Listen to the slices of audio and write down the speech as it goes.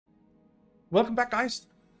Welcome back, guys.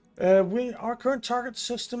 Our current target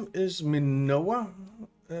system is Minoa,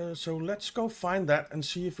 so let's go find that and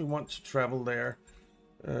see if we want to travel there.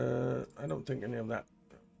 I don't think any of that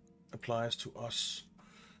applies to us.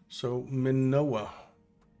 So Minoa.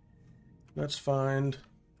 Let's find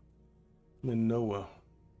Minoa.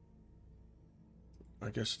 I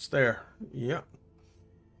guess it's there. Yeah.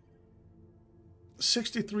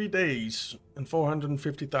 63 days and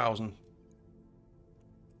 450,000.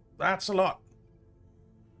 That's a lot.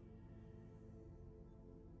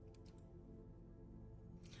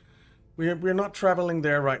 We're not traveling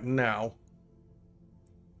there right now.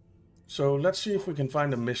 So let's see if we can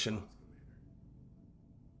find a mission.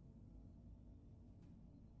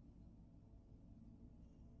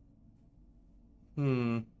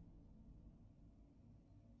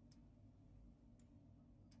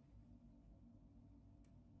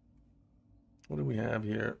 What do we have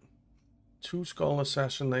here? 2 skull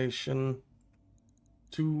assassination,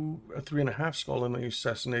 a 3.5 skull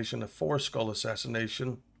assassination, a 4 skull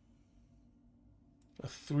assassination, a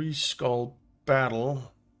 3 skull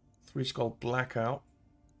battle, 3 skull blackout.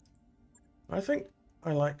 I think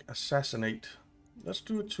I like assassinate. Let's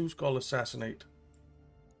do a 2 skull assassinate.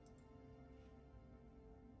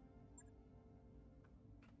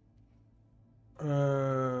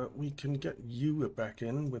 We can get you back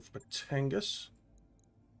in with Batangus.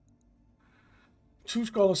 2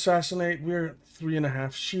 skull assassinate. We're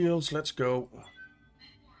 3.5 shields. Let's go.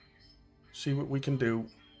 See what we can do.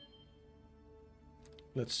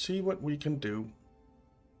 Let's see what we can do.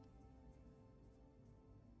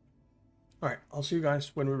 Alright, I'll see you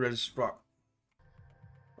guys when we're ready to start.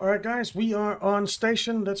 Alright guys, we are on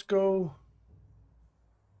station. Let's go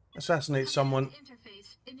assassinate someone.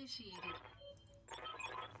 Interface initiated.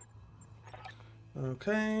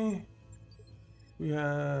 Okay. We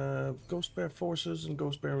have Ghost Bear forces and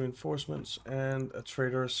Ghost Bear reinforcements and a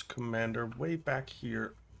traitor's commander way back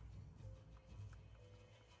here.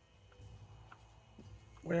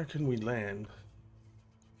 Where can we land?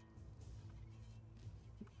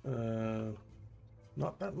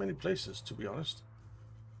 Not that many places, to be honest.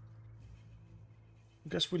 I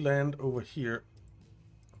guess we land over here.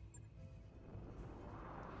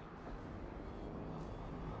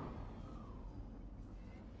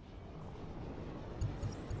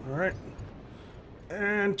 Alright.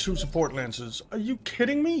 And 2 support lances. Are you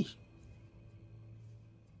kidding me?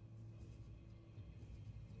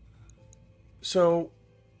 So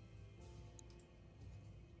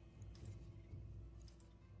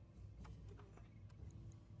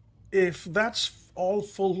if that's all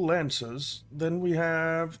full lances, then we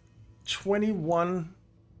have 21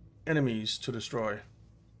 enemies to destroy.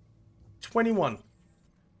 21.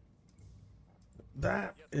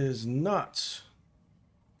 That is nuts.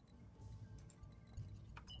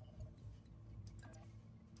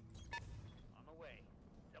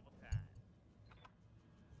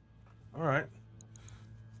 Alright.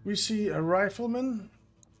 We see a rifleman,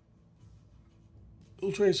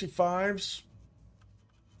 Ultra AC5s,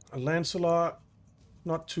 a Lancelot,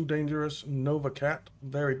 not too dangerous, Nova Cat,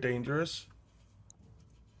 very dangerous,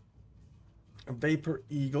 a Vapor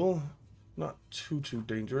Eagle, not too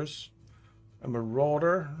dangerous, a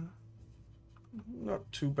Marauder,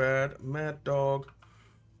 not too bad, Mad Dog,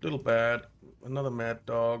 little bad, another Mad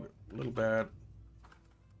Dog, little bad.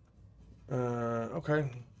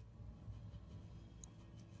 Okay.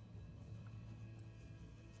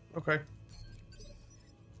 Okay.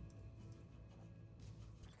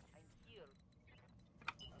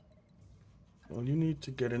 Well, you need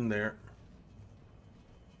to get in there.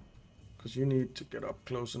 Because you need to get up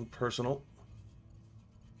close and personal.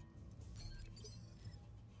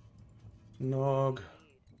 Nog.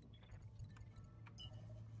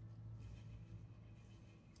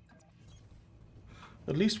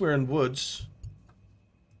 At least we're in woods.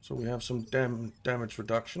 So we have some damage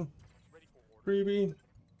reduction. Freebie.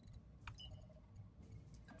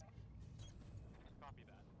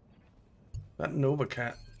 That Nova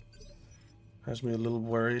Cat has me a little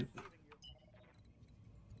worried.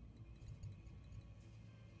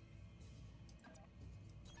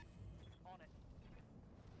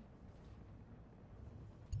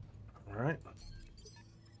 All right.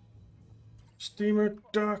 Steamer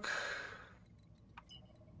duck.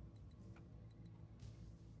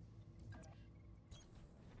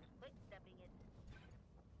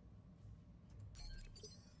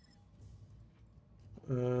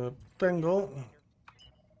 Bengal.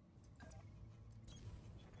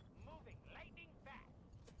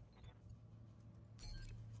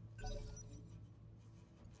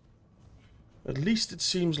 At least it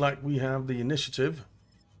seems like we have the initiative,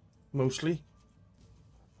 mostly.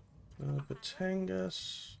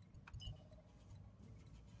 Batangas.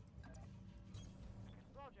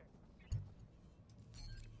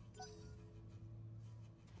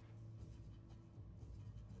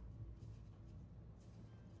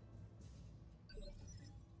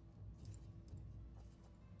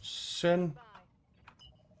 Sen.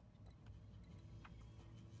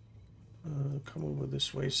 Come over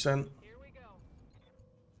this way, Sen. Here we go.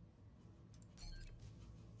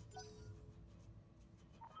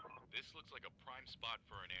 This looks like a prime spot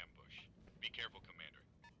for an ambush. Be careful, Commander.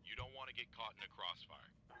 You don't want to get caught in a crossfire.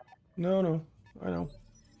 No, no, I know.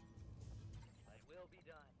 I will be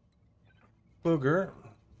done. Booger.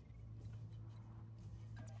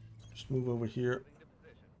 Just move over here. Moving to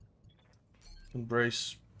position.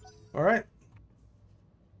 Embrace. All right.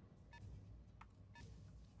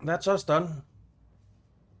 That's us done.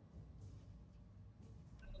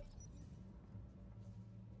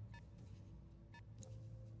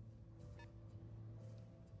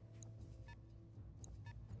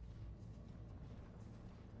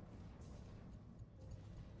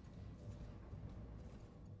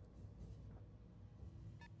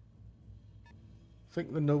 I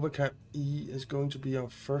think the Novacat E is going to be our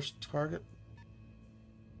first target.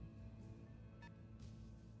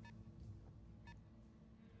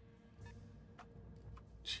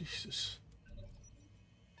 Jesus.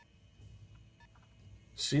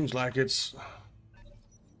 Seems like it's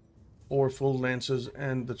 4 full lances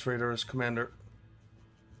and the trader as commander.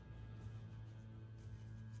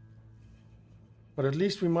 But at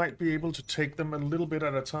least we might be able to take them a little bit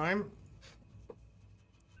at a time.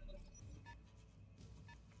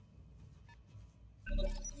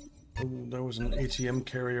 Oh, there was an ATM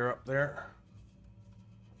carrier up there.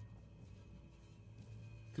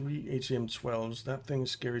 3 ATM-12s. That thing's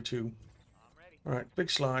scary too. I'm ready. Alright, big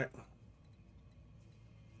slide.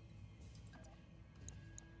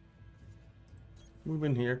 Move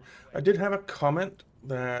in here. I did have a comment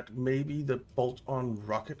that maybe the bolt-on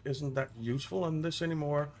rocket isn't that useful on this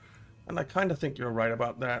anymore. And I kind of think you're right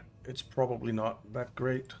about that. It's probably not that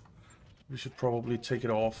great. We should probably take it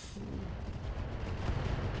off.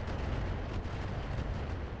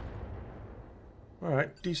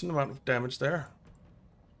 Alright, decent amount of damage there.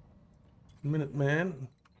 Minuteman.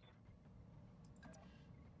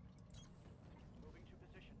 Moving to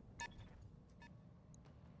position.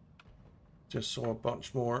 Just saw a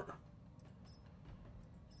bunch more.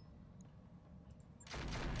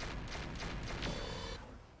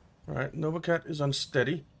 Alright, Novacat is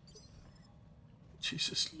unsteady.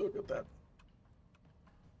 Jesus, look at that.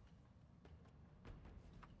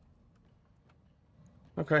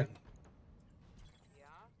 Okay. Yeah.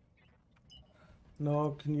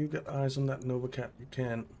 No, can you get eyes on that Novacat? You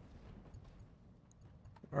can.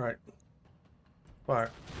 Alright.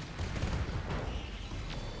 Fire.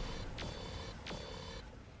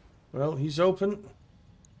 Well, he's open.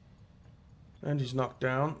 And he's knocked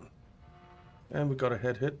down. And we got a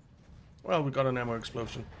head hit. Well, we got an ammo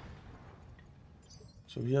explosion.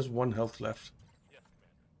 So he has 1 health left. Yes,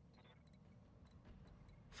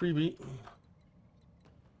 Commander. Freebie.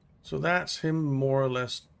 So that's him more or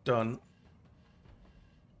less done.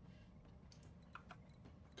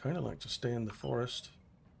 Kind of like to stay in the forest.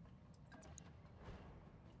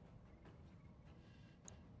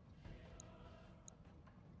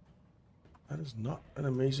 That is not an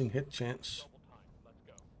amazing hit chance. Double time. Let's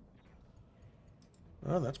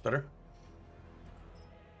go. Oh, that's better.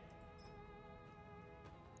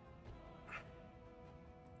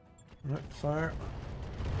 Right, fire.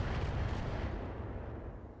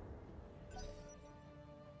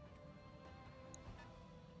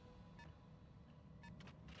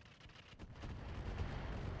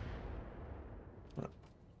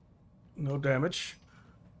 No damage.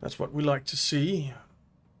 That's what we like to see.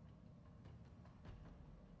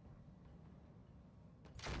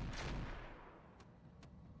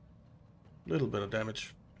 Little bit of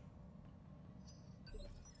damage.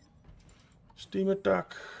 Steam it,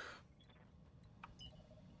 Doc.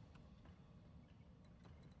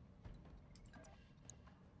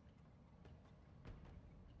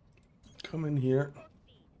 Come in here.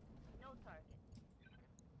 No target.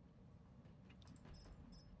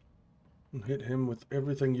 And hit him with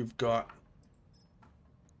everything you've got.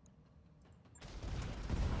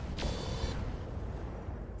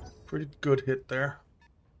 Pretty good hit there.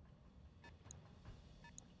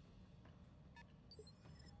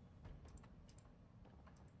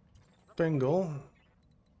 Bengal.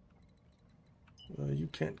 You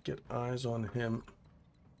can't get eyes on him.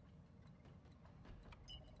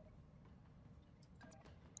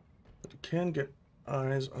 But you can get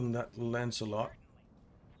eyes on that Lancelot.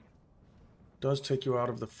 Does take you out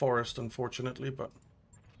of the forest, unfortunately, but...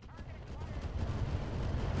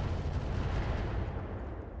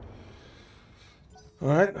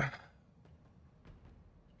 Alright.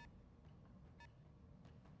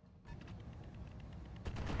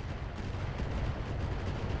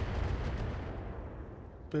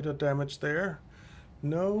 Bit of damage there.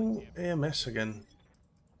 No AMS again.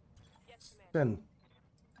 Yes, Commander. Then.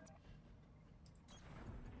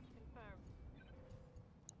 Confirmed.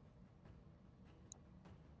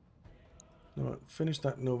 No, finish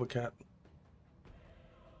that Nova Cat.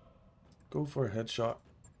 Go for a headshot.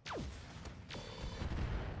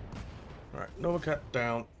 Alright, Nova Cat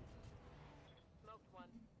down. Smoked one.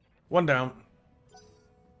 One down.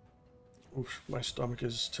 Oof, my stomach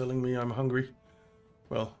is telling me I'm hungry.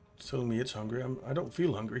 Well, it's telling me it's hungry. I don't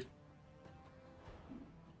feel hungry.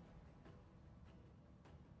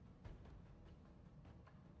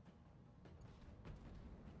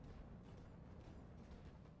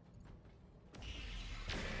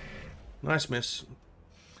 Nice miss.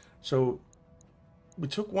 So, we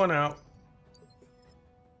took one out.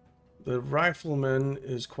 The rifleman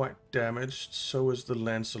is quite damaged, so is the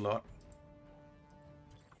Lancelot.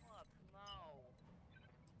 Fuck no.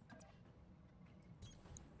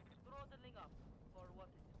 Throttling up for what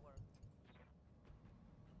it's worth.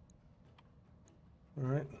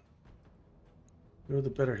 Alright. You're the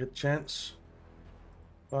better hit chance.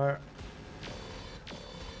 Fire.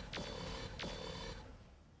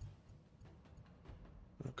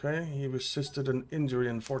 Okay, he resisted an injury,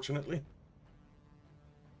 unfortunately.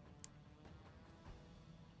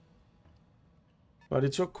 But he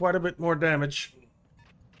took quite a bit more damage.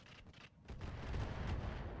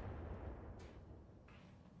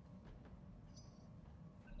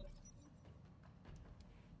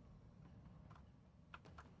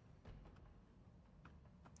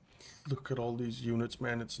 Look at all these units,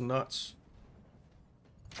 man. It's nuts.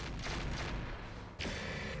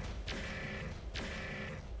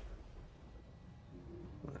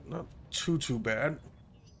 Not too bad. Getting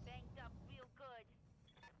banged up real good.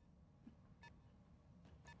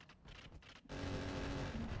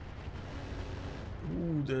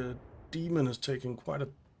 Ooh, the demon is taking quite a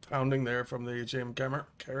pounding there from the HM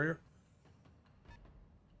carrier.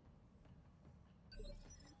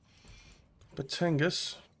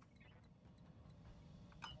 Batengus.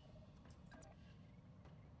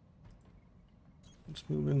 Let's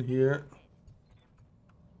move in here.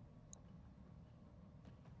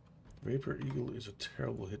 Vapor Eagle is a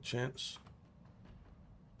terrible hit chance.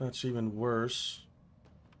 That's even worse.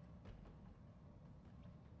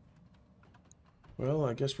 Well,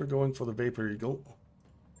 I guess we're going for the Vapor Eagle.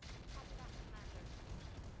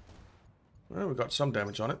 Well, we got some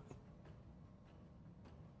damage on it.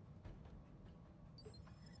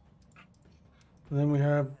 And then we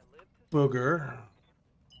have Booger.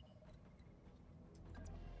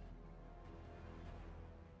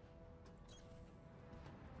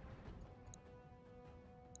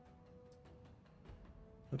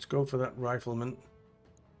 Let's go for that rifleman.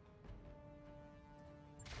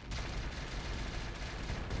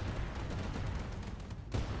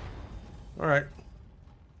 All right.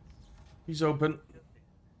 He's open.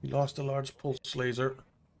 He lost a large pulse laser.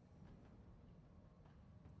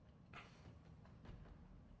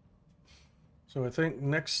 So I think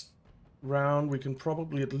next round we can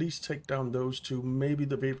probably at least take down those two, maybe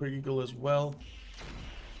the Vapor Eagle as well.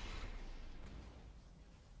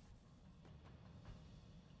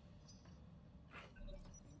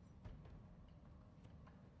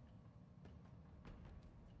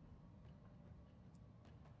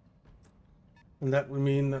 And that would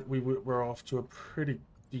mean that we're off to a pretty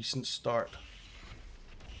decent start.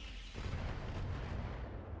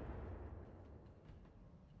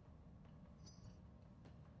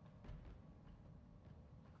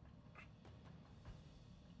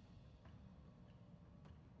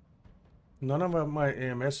 None of my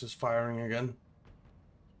AMS is firing again.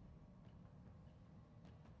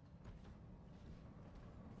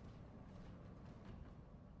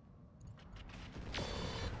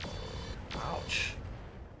 Ouch.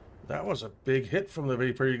 That was a big hit from the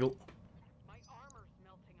Vapor Eagle. My armor's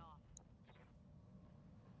melting off.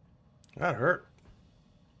 That hurt.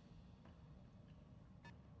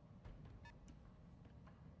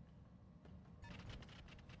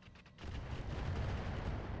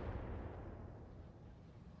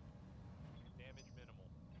 Damage minimal.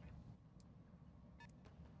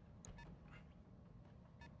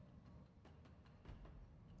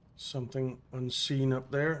 Something unseen up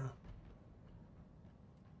there.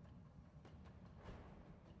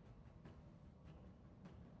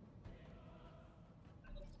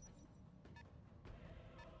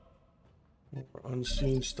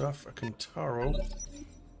 unseen stuff. A Kintaro.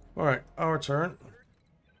 Alright, our turn.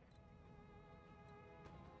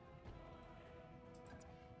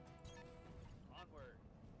 Onward.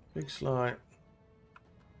 Big slide.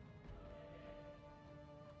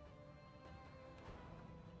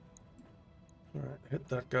 Alright, hit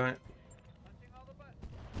that guy. Punching all the buttons.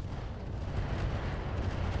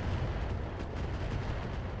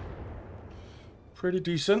 Pretty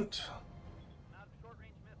decent. Out of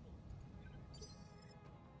short-range missiles.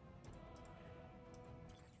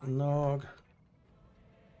 Nog.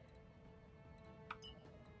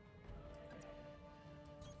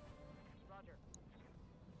 Roger.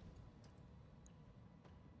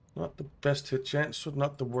 Not the best hit chance, but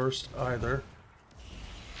not the worst either.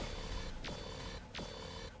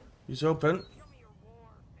 He's open. Show me your war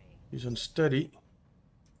face. He's unsteady.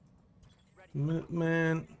 Ready.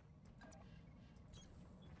 Minuteman.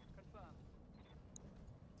 Confirmed.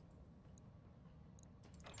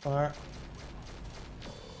 Fire.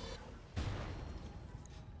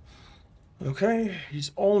 Okay,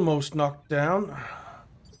 he's almost knocked down.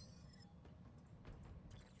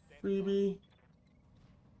 Freebie.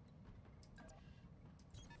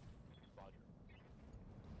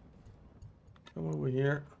 Come over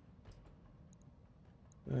here.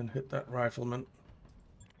 And hit that rifleman.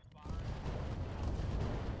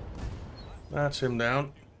 That's him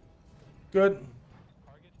down. Good.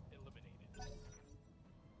 Target eliminated.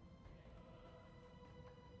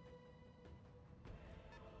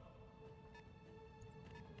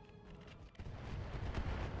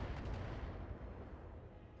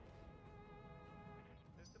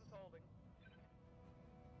 Systems holding.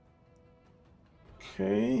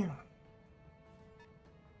 Okay.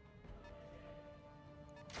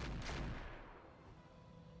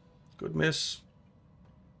 Good miss.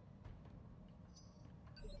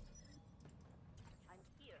 I'm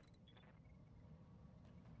here.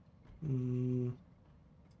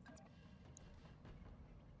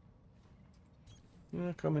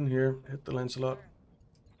 Yeah, come in here. Hit the Lancelot.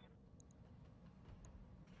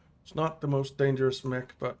 It's not the most dangerous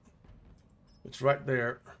mech, but it's right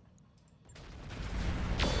there.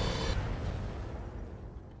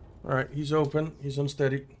 Alright, he's open. He's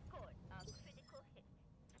unsteady. Good. A critical hit.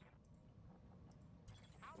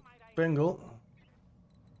 How might I... Bengal.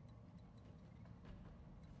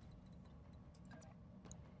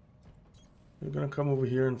 We're gonna come over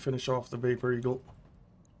here and finish off the Vapor Eagle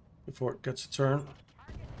before it gets a turn.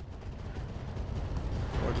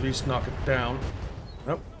 Or at least knock it down.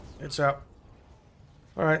 Nope, it's out.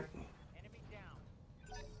 Alright, Enemy down.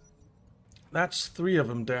 that's 3 of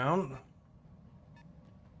them down.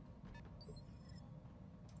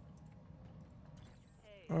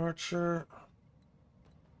 Hey. Archer.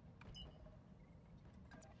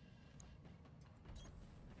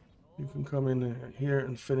 You can come in here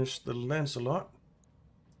and finish the Lancelot.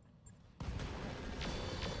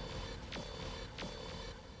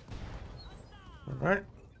 Alright,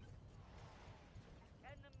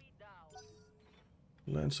 Enemy down.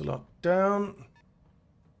 Lancelot down.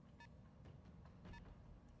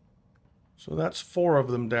 So that's 4 of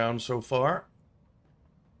them down so far.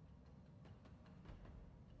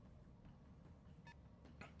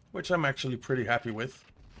 Which I'm actually pretty happy with.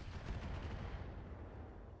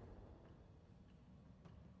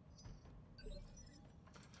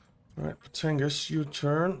 Alright, Patangus, your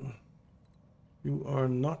turn. You are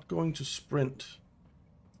not going to sprint.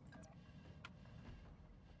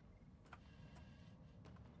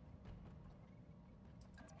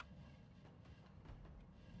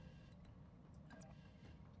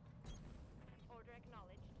 Order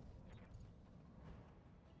acknowledged.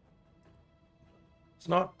 It's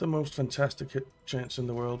not the most fantastic hit chance in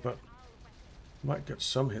the world, but might get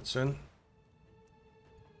some hits in.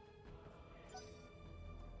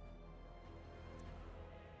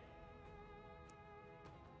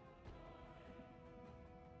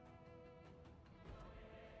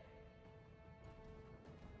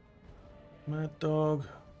 Mad Dog.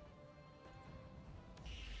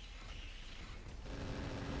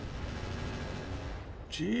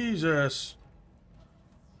 Jesus.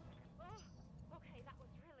 Oh, okay, that was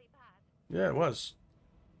really bad. Yeah, it was.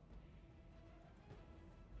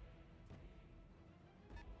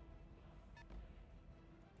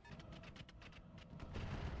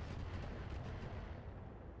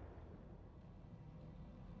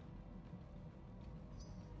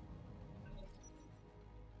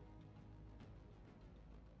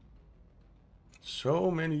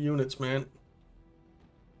 So many units, man.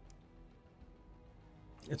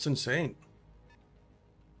 It's insane.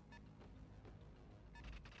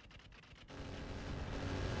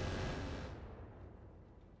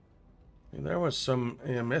 There was some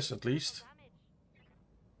AMS at least.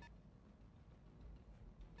 Damage.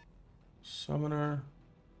 Summoner.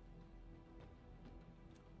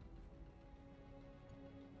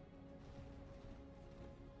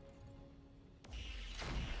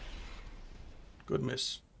 Good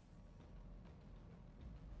miss.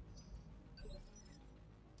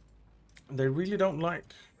 They really don't like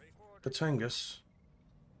the Tangus.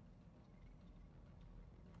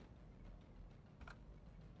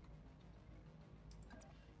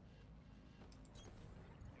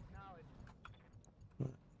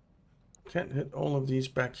 Can't hit all of these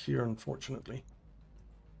back here, unfortunately.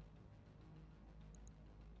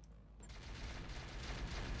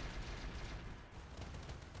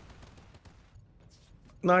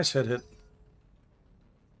 Nice hit. Right,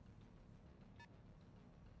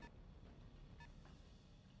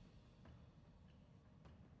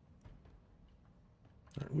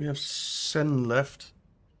 we have Sen left.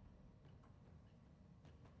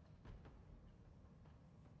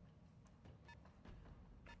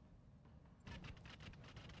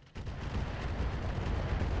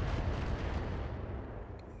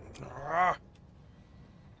 Ah,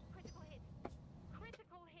 Critical hit.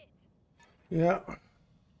 Critical hit. yeah.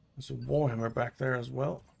 There's a Warhammer back there as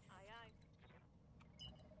well. Aye, aye.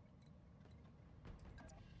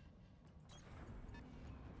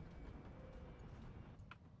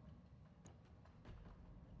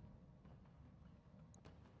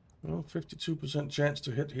 Well, 52% chance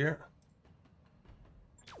to hit here.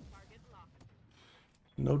 Target locked.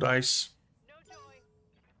 No dice. No joy.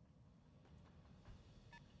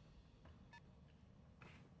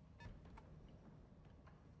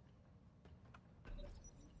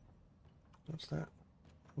 What's that?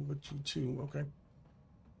 Over G2, okay.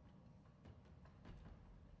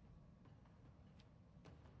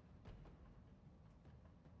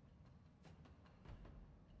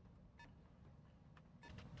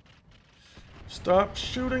 Stop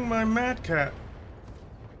shooting my Mad Cat.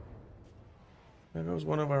 There goes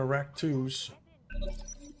one of our Rack 2s.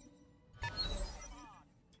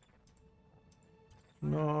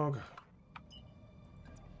 Nog.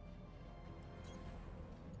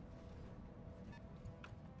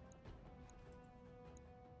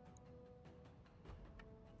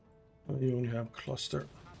 Oh, you only have cluster.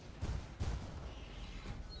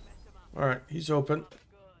 Alright, he's open.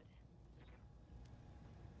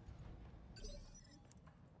 Good.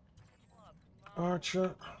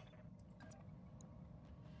 Archer.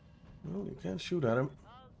 Well, you can't shoot at him.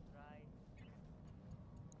 All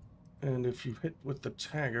right. And if you hit with the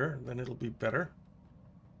tagger, then it'll be better.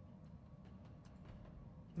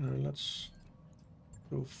 Let's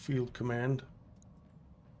go field command.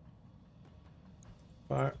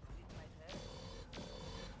 Fire.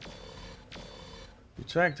 You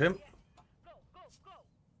tagged him. Go, go, go.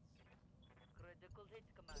 Critical hit,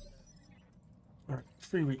 Commander. Alright,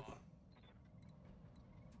 freebie.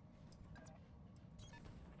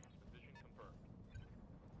 Position confirmed.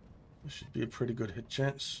 This should be a pretty good hit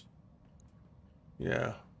chance.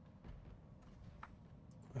 Yeah.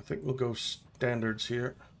 I think we'll go standards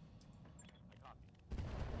here.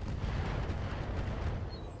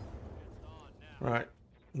 Right.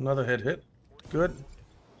 Another hit. Good.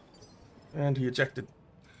 And he ejected.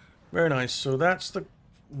 Very nice. So that's the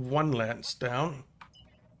one lance down.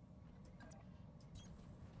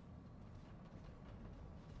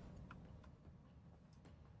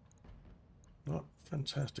 Not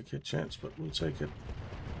fantastic hit chance, but we'll take it.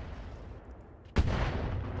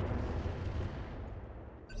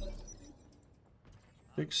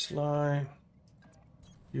 Big Sly.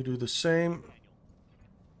 You do the same.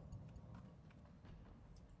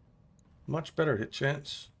 Much better hit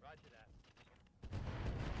chance.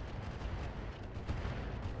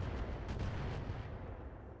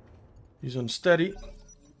 He's unsteady.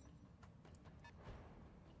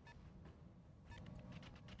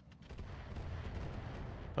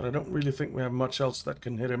 But I don't really think we have much else that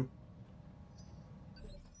can hit him.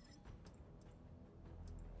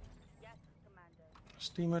 Yes, Commander.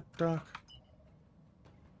 Steamer dock.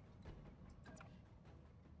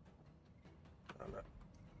 Oh, that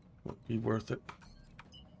won't be worth it.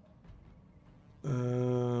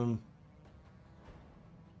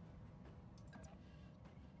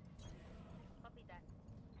 Copy that.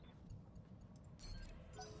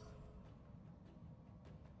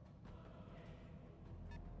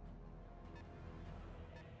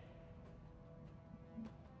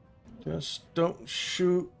 Just don't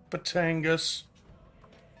shoot Batangas,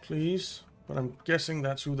 please. But I'm guessing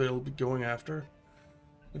that's who they'll be going after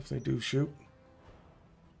if they do shoot.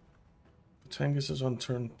 Batangas is on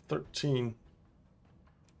turn 13.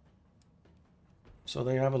 So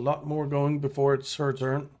they have a lot more going before it's her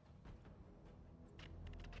turn.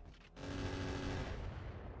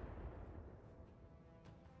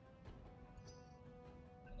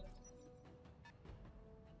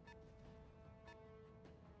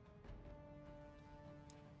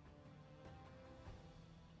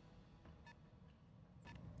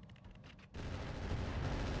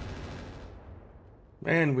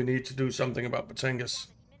 Man, we need to do something about Batengus.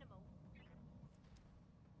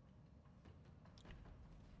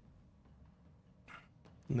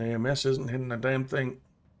 And the AMS isn't hitting a damn thing.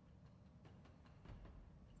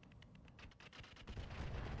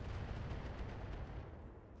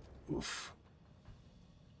 Oof.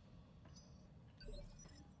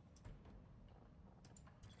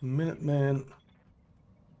 Minuteman.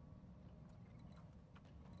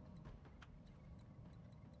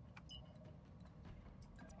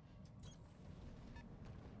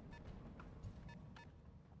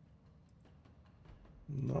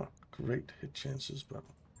 Not great hit chances, but...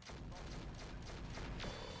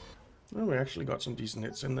 Oh, we actually got some decent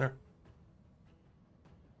hits in there.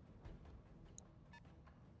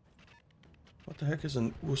 What the heck is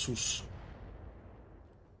an Ursus?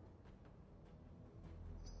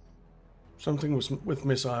 Something with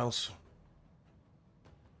missiles.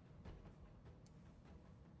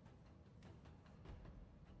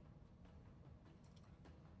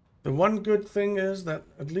 The one good thing is that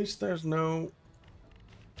at least there's no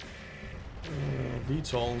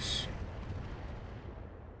VTOLs.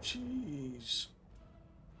 Jeez.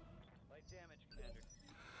 Light damage, Commander.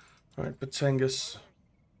 Alright, Batengus.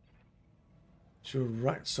 To your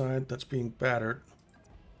right side, that's being battered.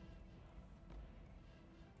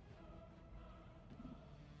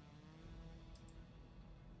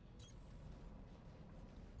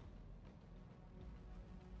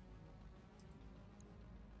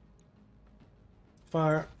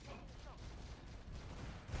 Fire.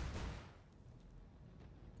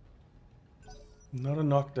 Not a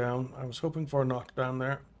knockdown. I was hoping for a knockdown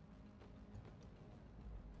there.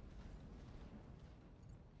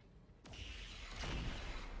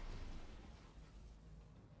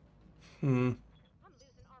 I'm losing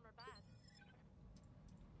armor bad.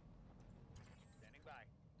 Standing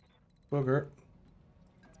by. Booger.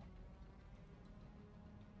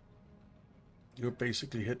 You're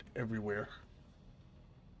basically hit everywhere.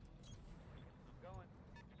 Going.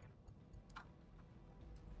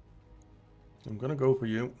 I'm gonna go for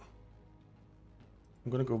you.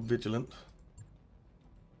 I'm gonna go vigilant.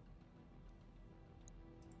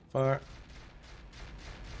 Fire.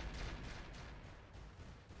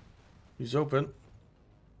 He's open.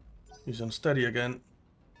 He's unsteady again.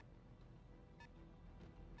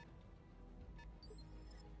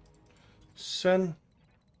 Send.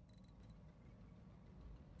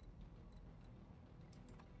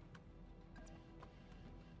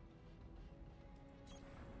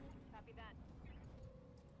 Copy that.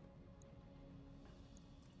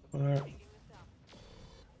 Fire. Taking this out.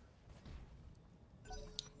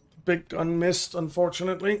 Big gun missed,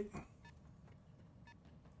 unfortunately.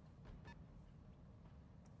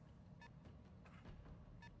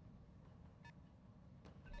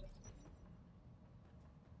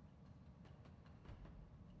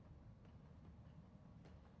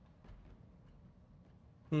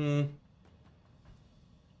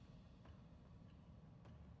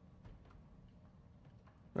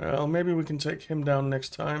 Well, maybe we can take him down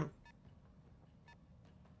next time.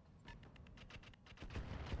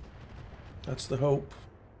 That's the hope.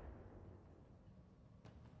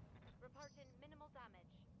 Reporting minimal damage.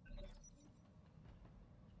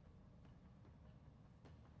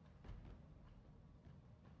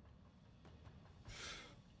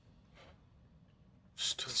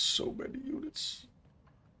 Still so many units.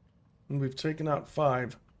 And we've taken out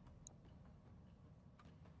 5.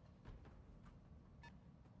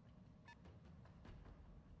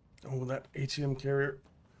 Oh, that ATM carrier.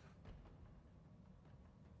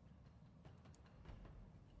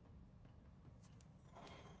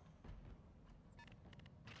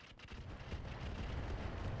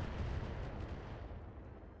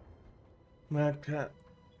 Mad Cat.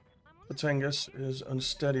 Batengus is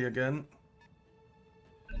unsteady again.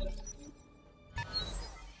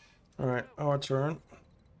 Alright, our turn.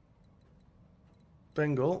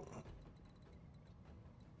 Bengal.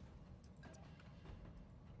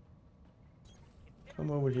 Come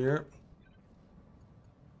over here.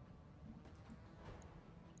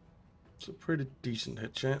 It's a pretty decent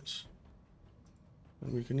hit chance.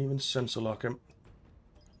 And we can even sensor lock him.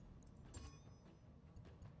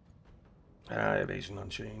 Ah, evasion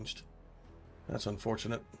unchanged. That's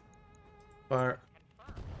unfortunate. Fire.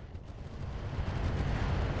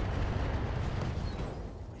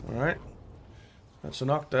 Alright. That's a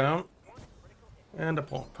knockdown. And a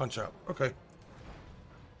punch out. Okay.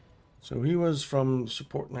 So he was from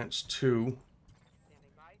support nets 2.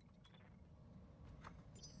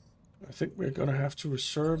 I think we're going to have to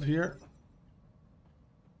reserve here.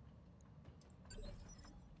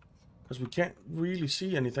 Because we can't really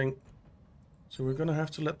see anything. So we're going to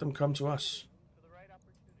have to let them come to us.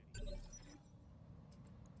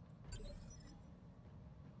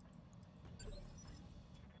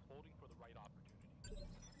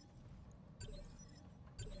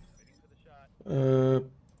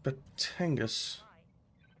 Batangus.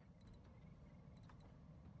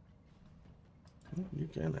 Oh, you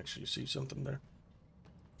can actually see something there.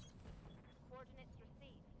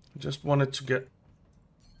 I just wanted to get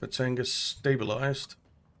Batangus stabilized.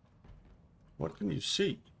 What can you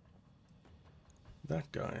see?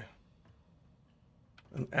 That guy.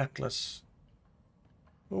 An atlas.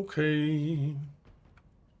 Okay.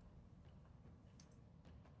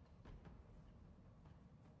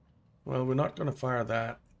 Well, we're not going to fire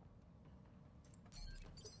that.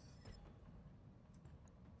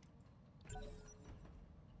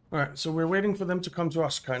 Alright, so we're waiting for them to come to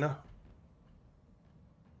us, kinda.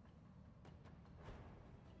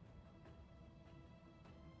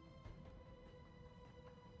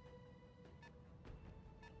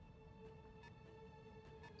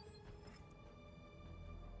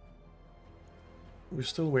 We're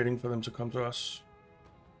still waiting for them to come to us.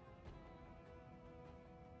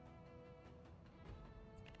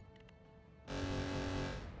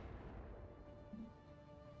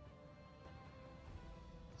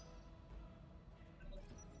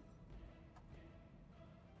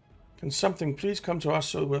 Can something please come to us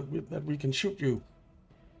so that we can shoot you?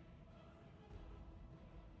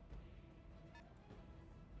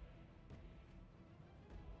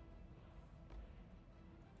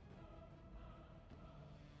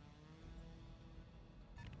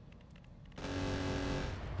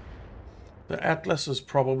 The Atlas is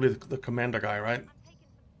probably the commander guy, right?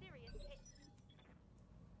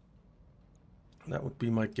 That would be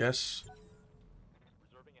my guess.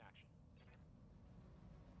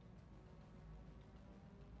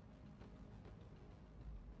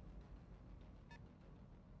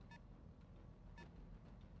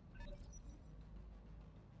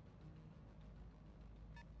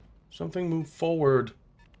 Something move forward.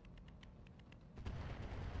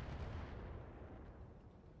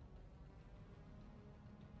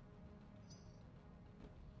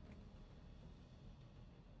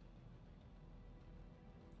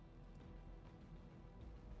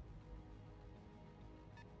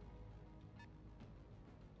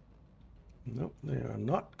 Nope, they are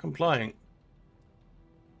not complying.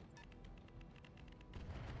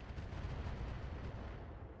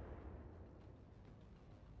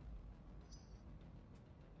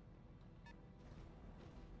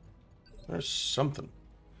 There's something.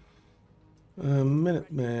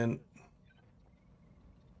 Minuteman.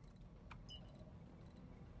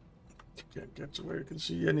 Can't get to where you can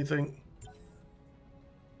see anything.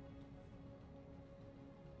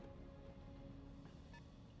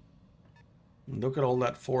 Look at all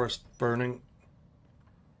that forest burning.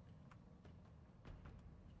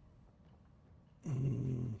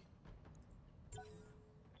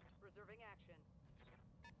 Reserving action.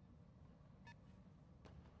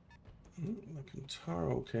 The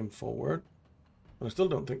Kintaro came forward, but I still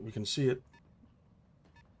don't think we can see it.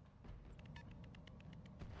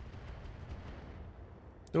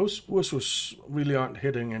 Those Ursus really aren't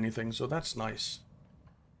hitting anything, so that's nice.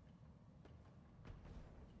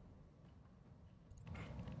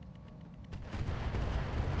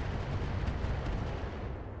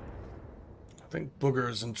 I think Booger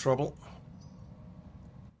is in trouble.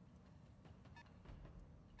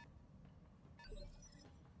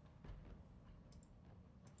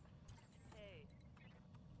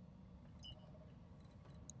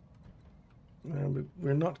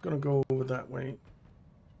 We're not going to go over that way.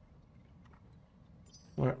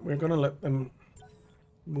 All right, we're going to let them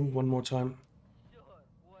move one more time. Sure,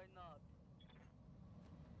 why not?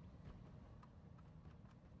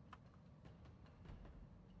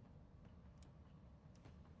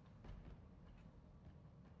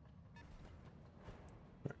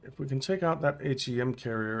 If we can take out that ATM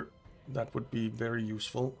carrier, that would be very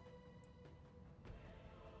useful.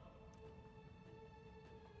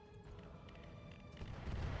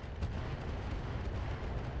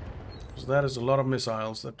 Because that is a lot of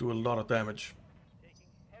missiles that do a lot of damage. Taking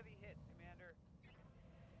heavy hit, Commander.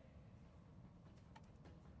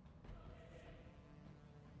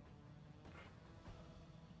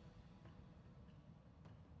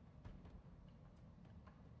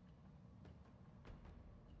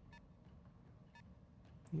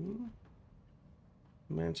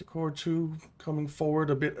 Manticore 2 coming forward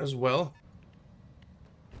a bit as well.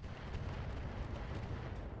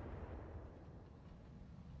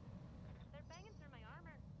 They're banging through my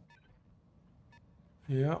armor.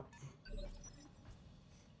 Yeah.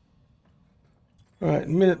 Alright,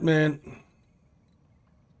 Minuteman.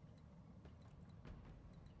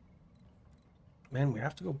 Man, we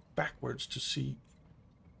have to go backwards to see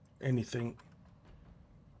anything.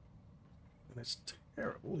 And it's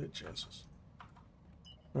terrible hit chances.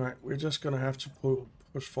 Alright, we're just gonna have to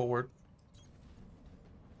push forward.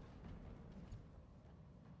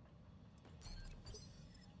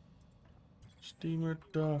 Steamer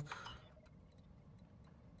dock.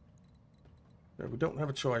 Yeah, we don't have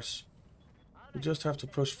a choice. We just have to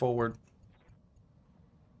push forward.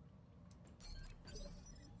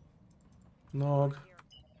 Nog.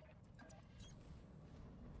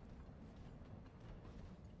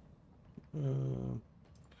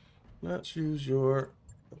 Let's use your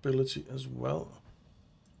ability as well.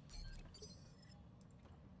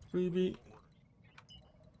 Freebie.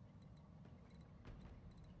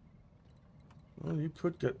 Well, you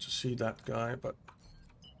could get to see that guy, but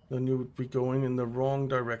then you would be going in the wrong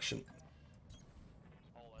direction.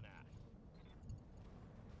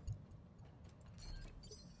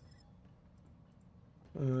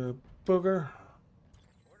 Booger.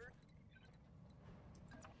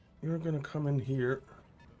 You're gonna come in here.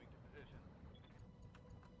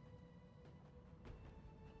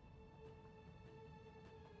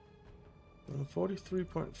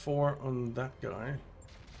 43.4 on that guy.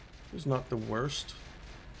 He's not the worst.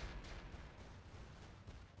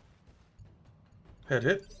 Head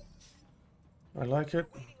hit. I like it.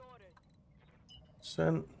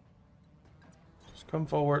 Send. Just come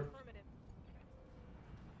forward.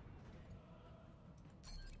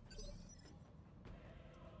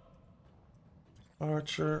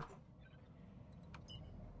 Archer.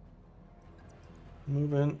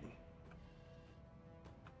 Move in.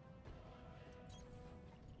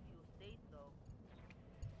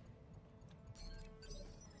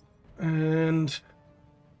 And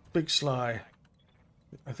Big Sly.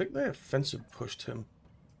 I think they offensive pushed him.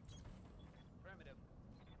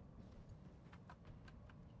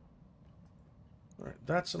 Alright,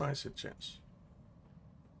 that's a nice hit chance.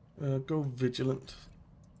 Go Vigilant.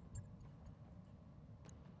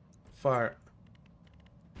 Fire.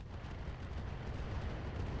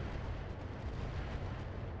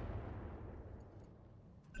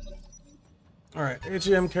 Alright,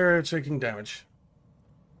 AGM carrier taking damage.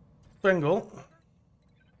 Bengal.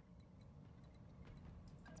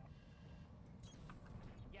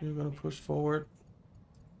 You're gonna push forward.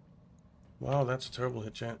 Wow, that's a terrible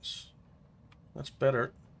hit chance. That's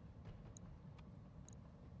better.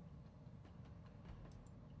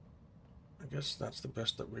 I guess that's the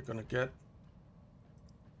best that we're gonna get.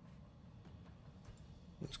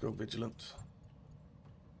 Let's go Vigilant.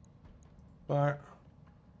 Fire.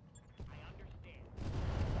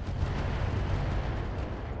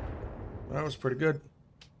 That was pretty good.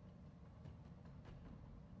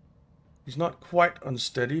 He's not quite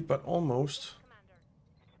unsteady, but almost.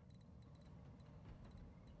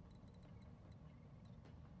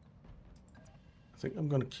 I think I'm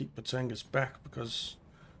going to keep Batangas back because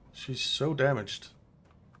she's so damaged.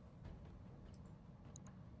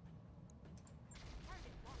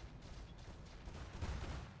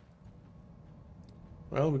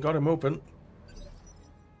 Well, we got him open.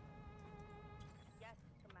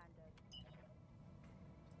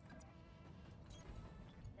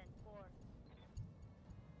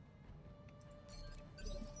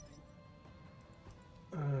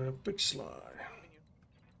 Big Sly.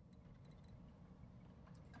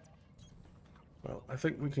 Well, I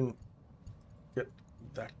think we can get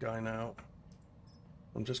that guy now.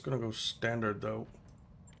 I'm just gonna go standard though.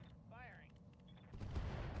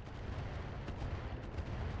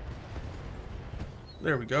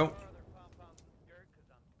 There we go.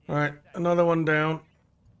 Alright, another one down.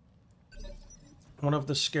 One of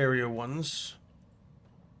the scarier ones.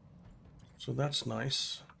 So that's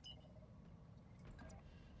nice.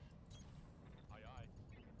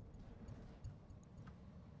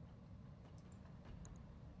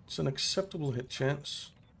 It's an acceptable hit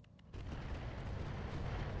chance.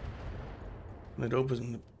 And it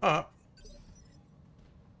opens up.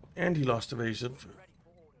 And he lost evasive.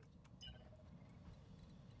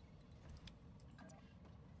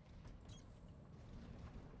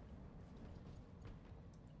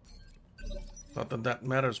 Not that that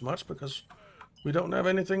matters much because we don't have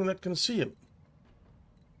anything that can see him.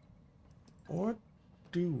 Or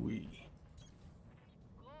do we?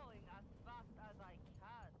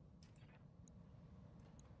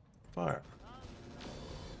 fire.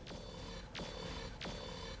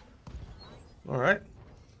 Alright.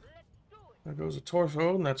 There goes a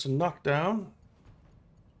torso, and that's a knockdown.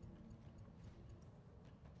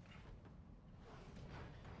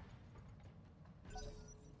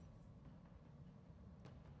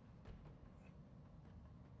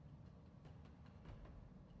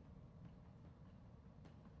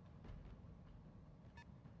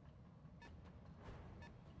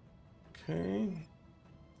 Okay.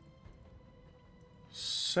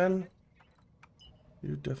 Sen.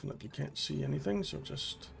 You definitely can't see anything, so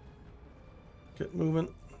just get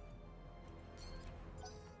moving.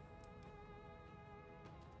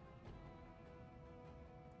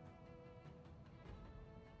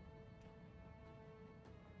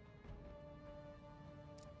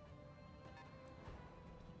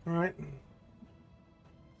 Alright.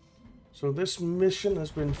 So this mission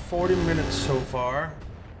has been 40 minutes so far,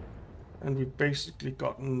 and we've basically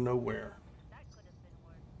gotten nowhere. That could have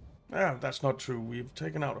been worse. Ah, that's not true. We've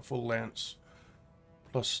taken out a full lance,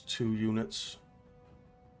 plus 2 units.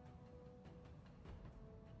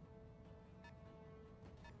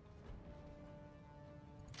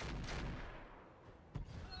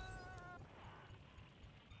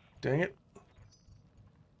 Dang it.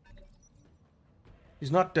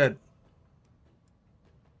 He's not dead.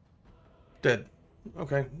 Dead.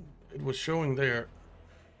 Okay. It was showing there,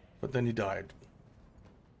 but then he died.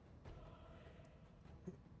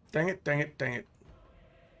 Dang it, dang it, dang it.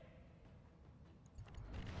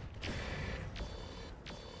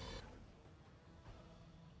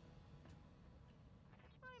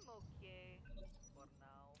 I'm okay for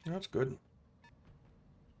now. That's good.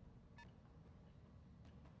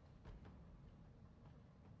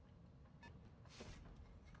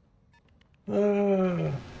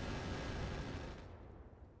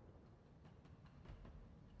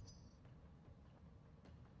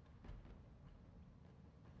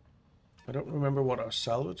 I don't remember what our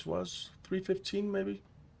salvage was. 315 maybe?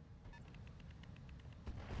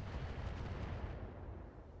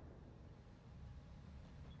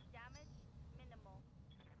 Damage minimal.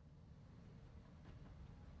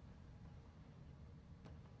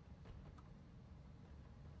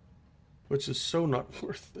 Which is so not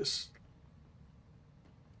worth this.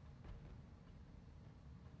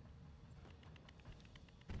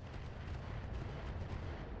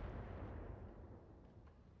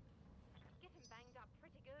 Getting banged up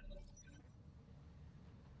pretty good.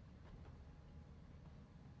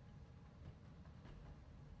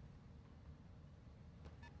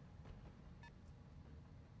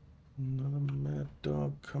 Another mad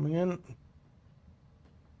dog coming in.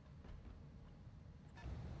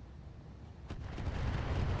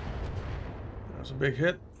 That's a big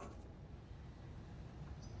hit.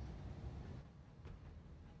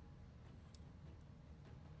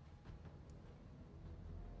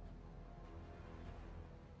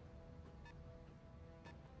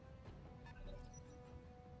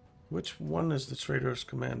 Which one is the traitor's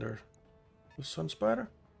commander? The Sun Spider?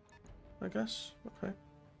 I guess. Okay.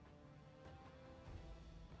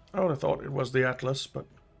 I would have thought it was the Atlas, but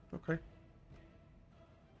okay.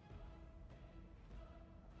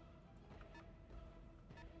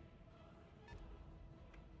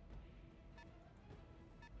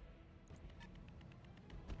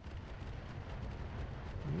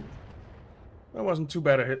 That wasn't too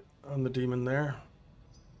bad a hit on the demon there,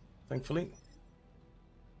 thankfully.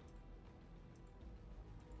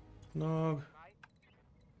 Nog.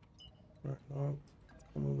 Right, Nog.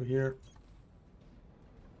 Come over here.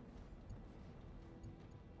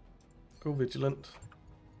 Go vigilant.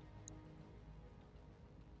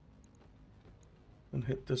 And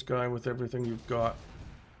hit this guy with everything you've got.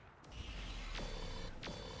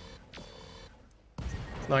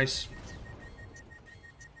 Nice.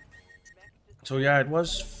 So yeah, it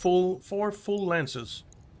was 4 full lances.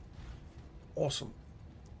 Awesome.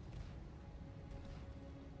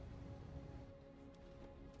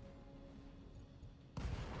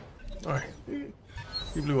 Alright.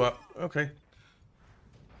 He blew up. Okay.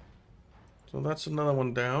 So that's another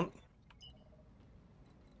one down.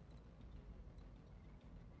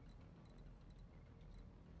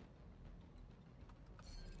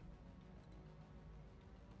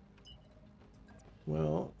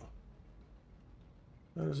 Well,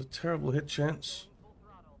 that is a terrible hit chance.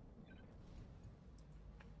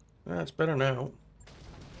 That's better now.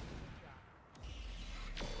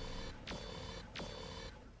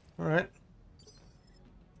 Alright.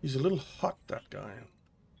 He's a little hot, that guy.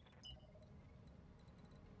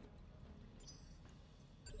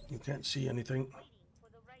 You can't see anything. For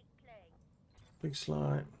the right play. Big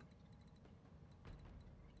slide.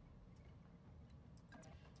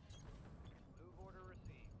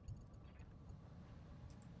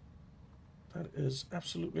 That is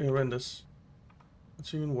absolutely horrendous.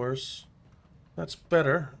 That's even worse. That's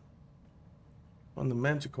better on the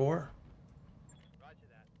Manticore. Roger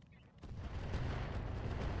that.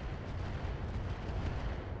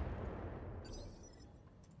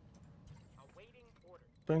 Awaiting orders.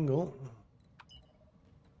 Bengal.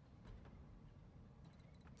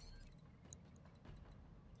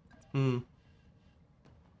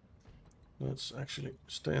 Let's actually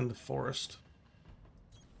stay in the forest.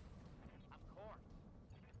 Of course.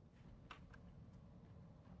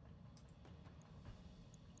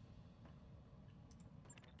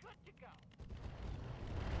 Good to go.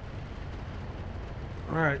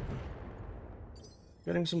 Alright.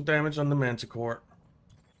 Getting some damage on the Manticore.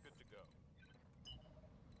 Good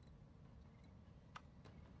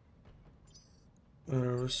to go.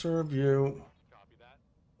 Reserve you. Copy that.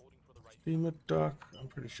 Holding for the right. Beam duck. I'm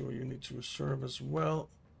pretty sure you need to reserve as well.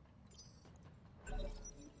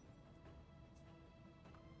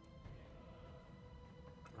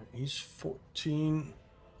 He's 14.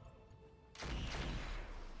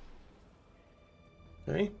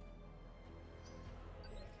 Okay.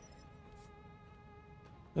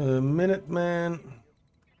 Minuteman.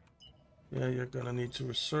 Yeah, you're gonna need to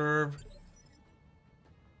reserve.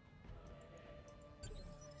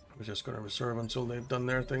 We're just gonna reserve until they've done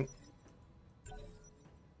their thing.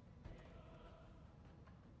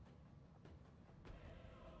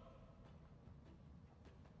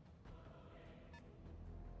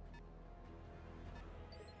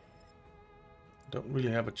 Don't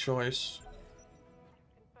really have a choice.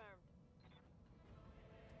 Confirmed.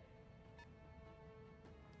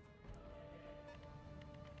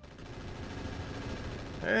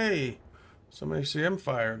 Hey, some ACM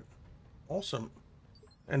fired. Awesome.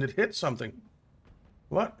 And it hit something.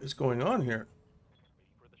 What is going on here? Waiting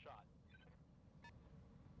for the shot.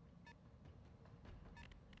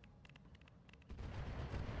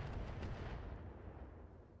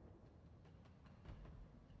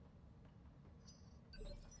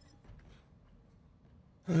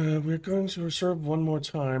 We're going to reserve one more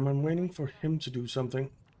time. I'm waiting for him to do something.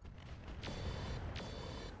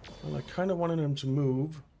 Well, I kind of wanted him to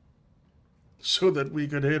move so that we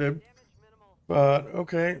could hit him. Damage minimal. But,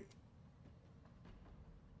 okay.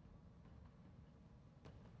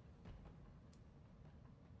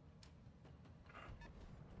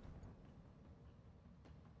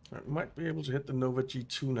 I might be able to hit the Nova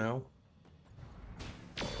G2 now.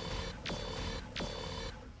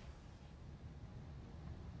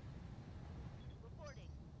 Reporting.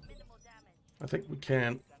 Minimal damage. I think we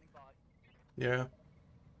can. Standing by. Yeah.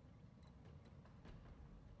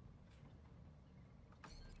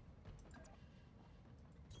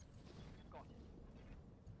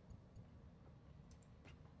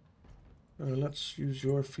 Let's use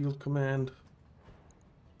your field command.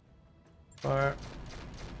 Fire.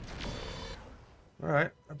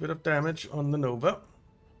 Alright, a bit of damage on the Nova.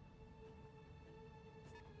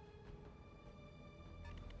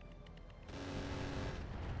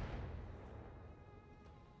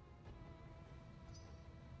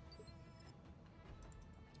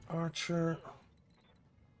 Archer.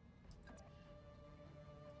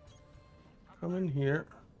 Come in here.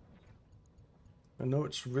 I know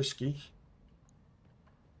it's risky.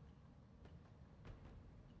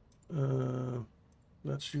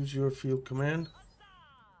 Let's use your field command.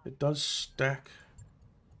 It does stack.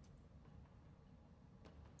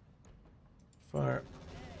 Fire.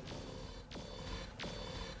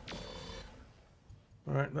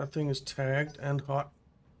 Alright, that thing is tagged and hot.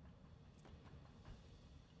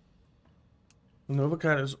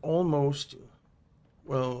 Novacat is almost...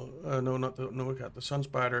 Well, no, not the Novacat. The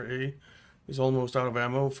Sunspider A is almost out of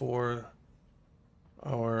ammo for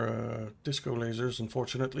our disco lasers,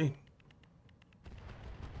 unfortunately.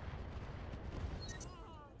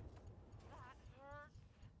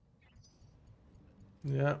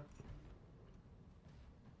 Yeah.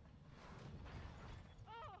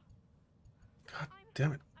 God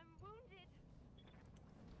damn it. I'm wounded.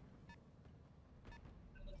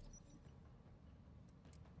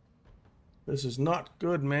 This is not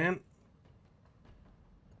good, man.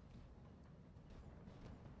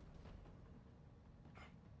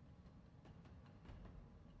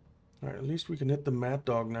 Alright, at least we can hit the Mad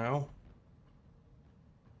Dog now.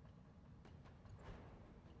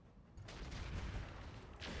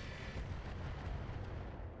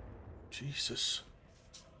 Jesus.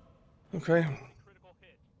 Okay. Critical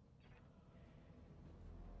hit.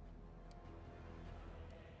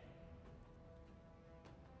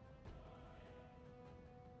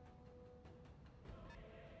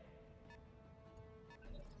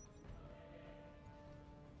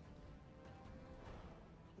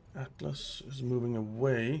 Atlas is moving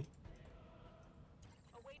away.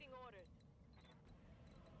 Awaiting orders.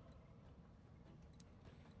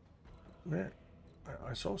 Where?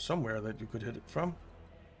 I saw somewhere that you could hit it from.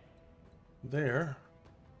 There.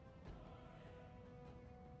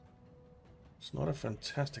 It's not a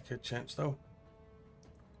fantastic hit chance, though.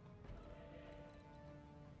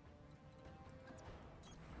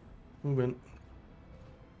 Move in.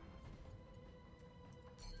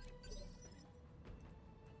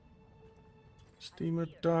 Steamer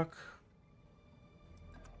dock.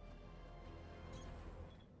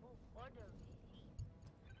 Order received.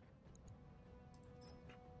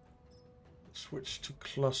 Switch to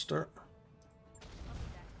cluster.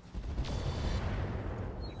 Come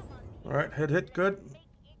on, Alright, hit, good. make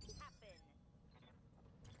it happen.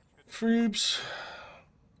 Freebs.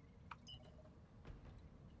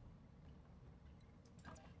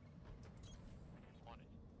 On it.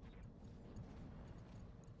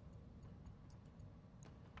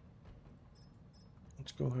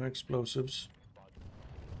 Let's go high explosives.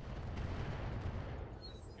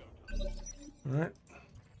 Alright. I'm receiving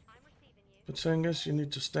you. Patsangus, you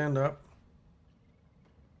need to stand up.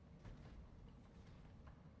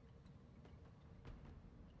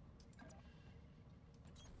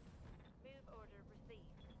 Move order received.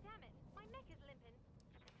 Damn it, my mech is limping.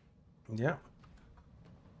 Yeah.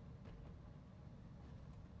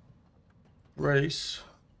 Race.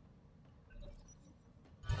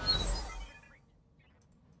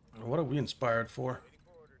 What are we inspired for? Waiting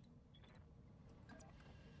for orders.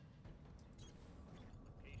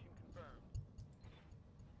 Location confirmed.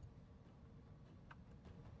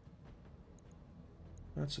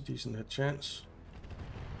 That's a decent hit chance.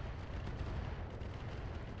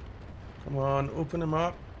 Come on, open him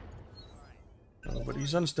up. Oh, but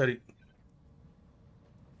he's unsteady.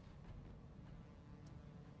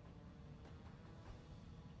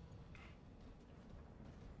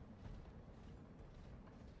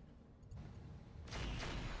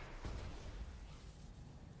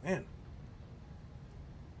 Man.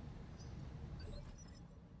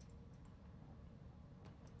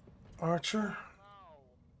 Archer. Oh.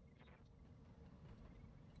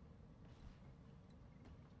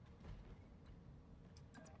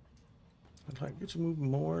 I'd like you to move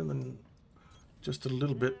more than just a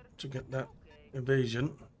little bit to get that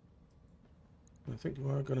evasion. I think you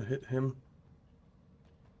are going to hit him.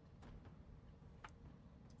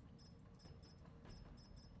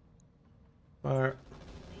 Fire.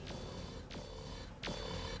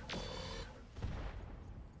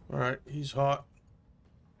 Alright, he's hot.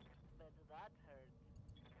 Bet that hurt.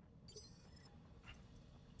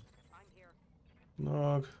 I'm here.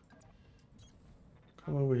 Nog.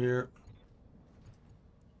 Come over here.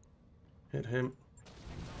 Hit him.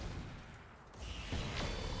 Let's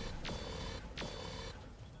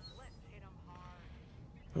hit him hard.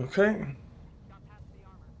 Okay. Got past the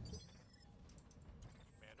armor.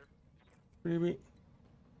 Commander. Freebie.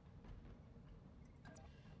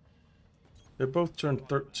 They both turned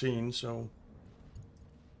 13, so...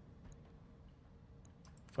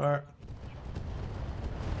 Fire.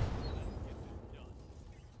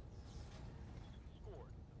 Scored.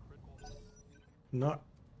 Critical. Not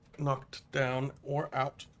knocked down or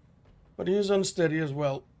out. But he is unsteady as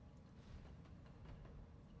well.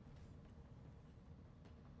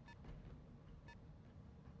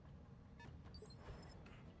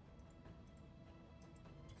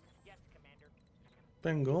 Yes, Commander.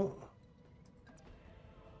 Bengal.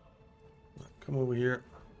 Come over here.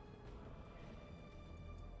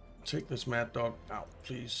 Take this mad dog out,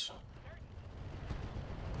 please. Hell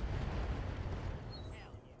yeah.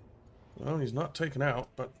 Well, he's not taken out,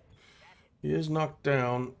 but he is knocked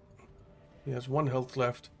down. He has 1 health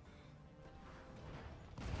left.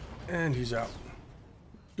 And he's out.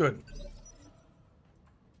 Good.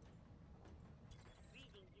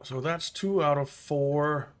 So that's 2 out of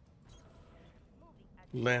 4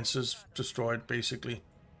 lances destroyed, basically.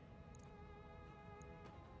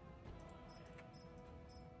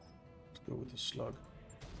 Let's go with the slug.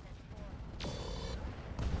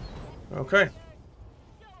 Okay.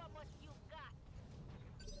 Show 'em what you got.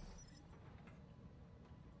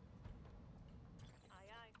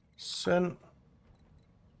 Aye, aye. Send.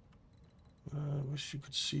 I wish you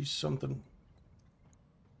could see something.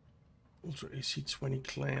 Ultra AC-20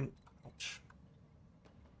 clan. Ouch.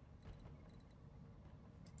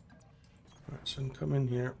 Alright, Sen, come in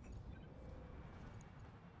here.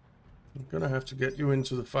 I'm gonna have to get you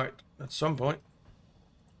into the fight at some point.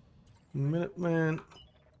 Minuteman.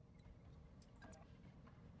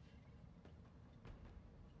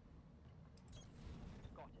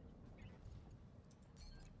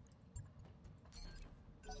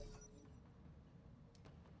 Got it.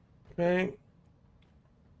 Okay. Okay,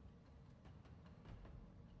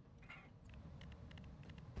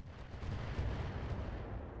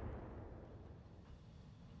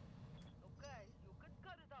 you can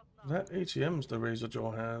cut it out now. That ATM's the Razor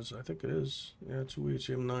Jaw has. I think it is. Yeah, 2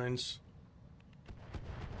 ATM 9s.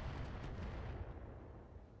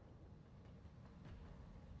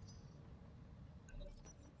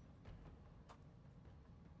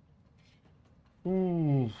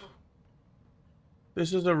 Ooh.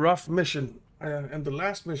 This is a rough mission. And the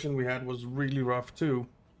last mission we had was really rough too.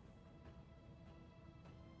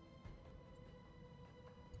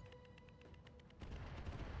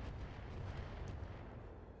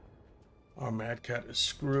 Our Mad Cat is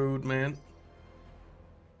screwed, man.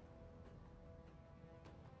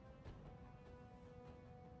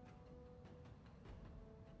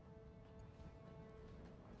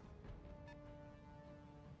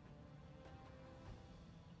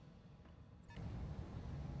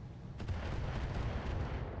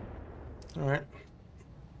 All right.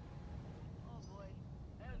 Oh boy,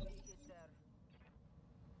 heavy hit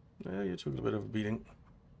there. Yeah, you took a bit of a beating.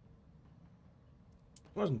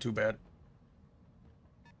 Wasn't too bad.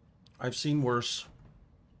 I've seen worse.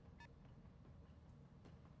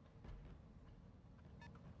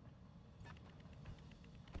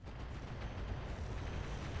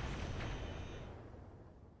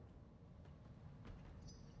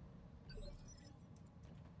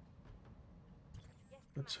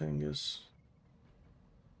 Let's hang this.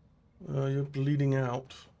 You're bleeding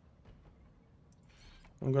out.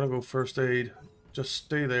 I'm gonna go first aid. Just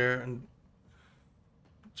stay there and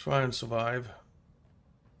try and survive.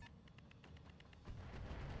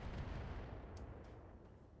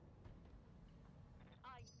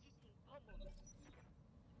 I'm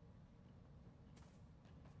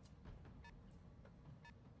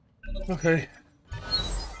getting pummeled. Okay. Go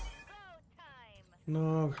time.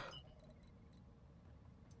 No.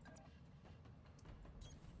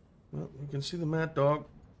 Well, you can see the mad dog.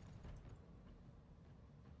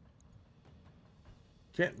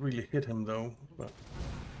 Can't really hit him though, but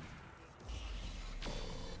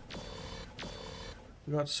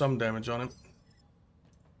we got some damage on him.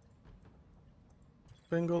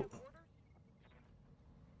 Bingo.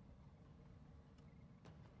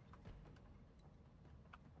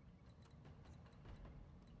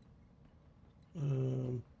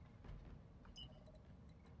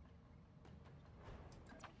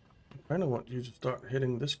 I kind of want you to start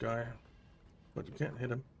hitting this guy, but you can't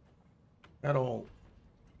hit him at all.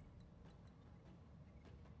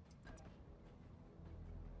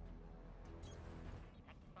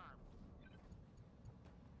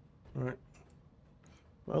 All right.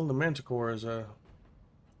 Well, the Manticore is a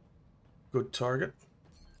good target.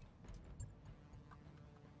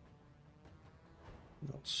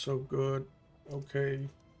 Not so good. Okay.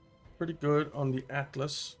 Pretty good on the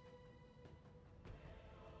Atlas.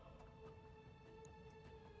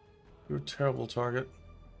 You're a terrible target.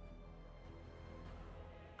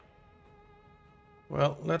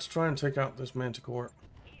 Well, let's try and take out this Manticore.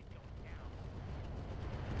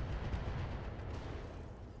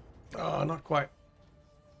 Ah, not quite.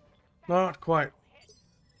 Not quite. Yes,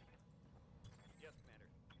 Commander.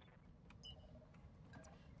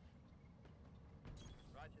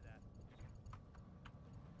 Roger that.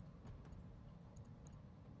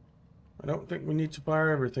 I don't think we need to fire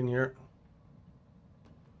everything here.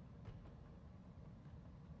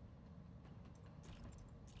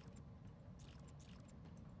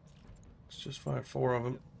 Let's just fire 4 of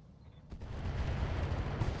them.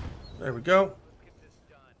 There we go. Let's get this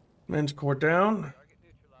done. Manticore down. Target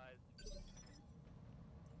neutralized.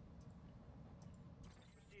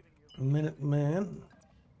 Receiving you. Minute man.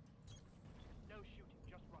 No shooting,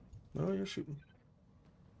 just running. No, you're shooting.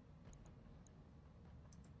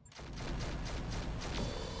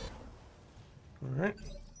 All right.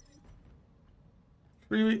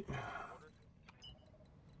 Freebie.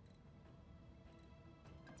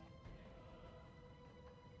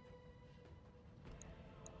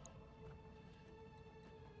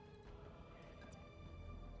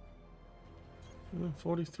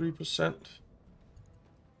 43%.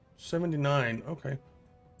 79. Okay.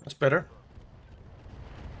 That's better.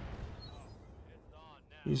 It's on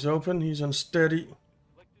now. He's open. He's unsteady.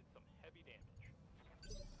 Inflicted some heavy damage.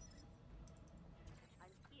 I'm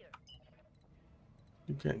here.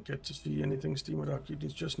 You can't get to see anything, Steamer Duck. You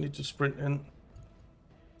just need to sprint in.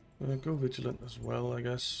 Go vigilant as well, I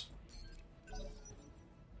guess.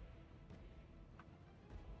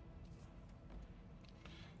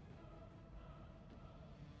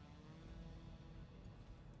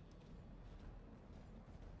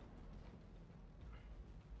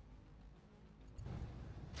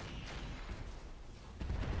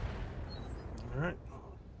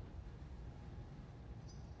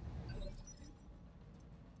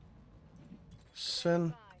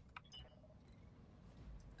 Send.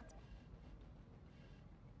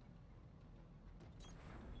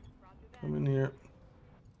 Come in here.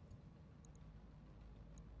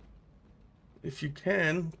 If you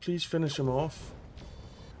can, please finish him off.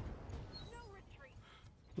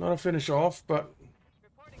 Not a finish off, but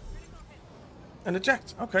an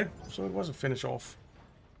eject. Okay, so it was a finish off.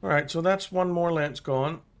 Alright, so that's one more lance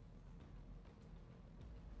gone.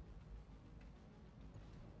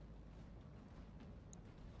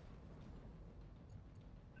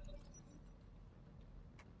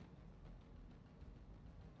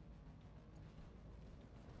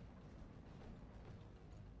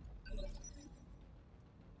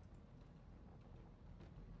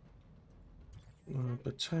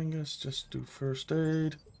 Batangas, just do first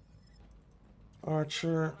aid.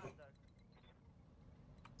 Archer.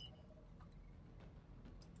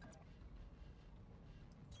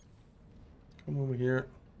 Come over here.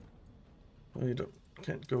 Oh, you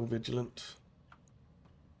can't go vigilant.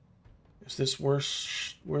 Is this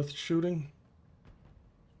worth shooting?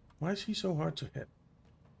 Why is he so hard to hit?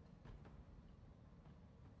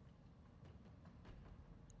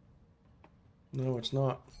 No, it's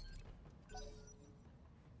not.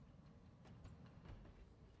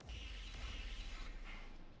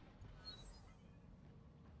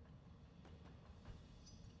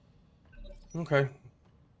 Okay.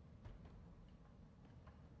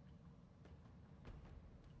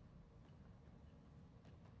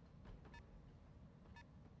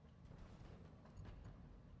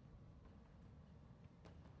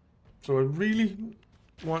 So I really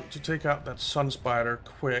want to take out that sun spider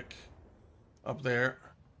quick up there.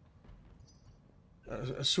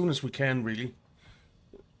 As soon as we can, really.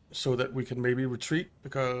 So that we can maybe retreat,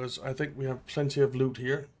 because I think we have plenty of loot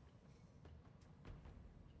here.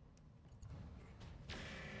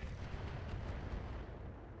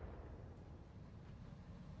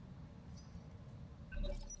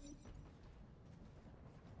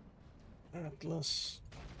 Atlas.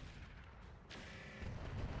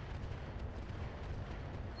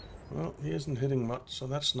 Well, he isn't hitting much, so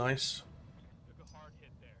that's nice. Took a hard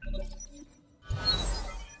hit there.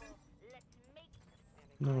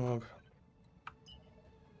 No.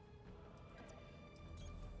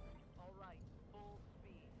 All right, full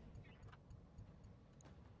speed.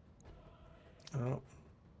 Oh.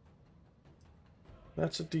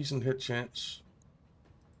 That's a decent hit chance.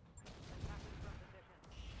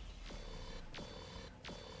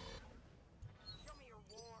 Show me your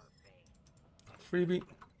war face. Freebie.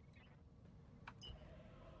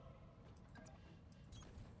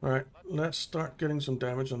 Alright, let's start getting some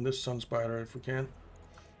damage on this sun spider if we can.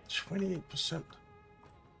 28%.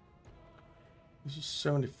 This is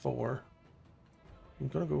 74. I'm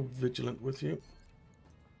gonna go vigilant with you.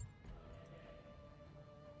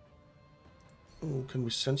 Oh, can we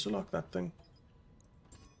sensor lock that thing?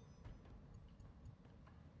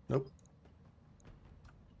 Nope.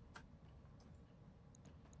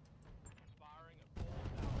 Firing at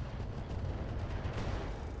full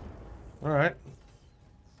power. Alright.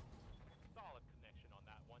 Solid connection on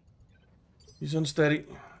that one. He's unsteady.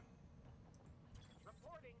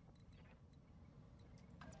 Reporting.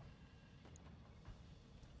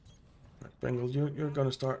 Right, Bengal, you're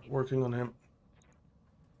gonna start working on him.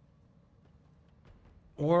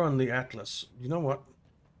 Or on the Atlas. You know what?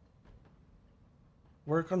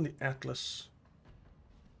 Work on the Atlas.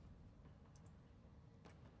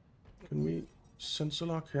 Can we sensor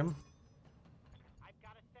lock him? I've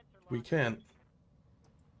got a sensor lock. We can.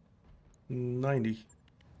 90.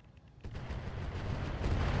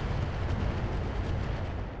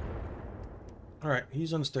 Alright,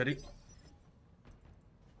 he's unsteady.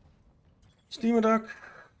 Steamer duck.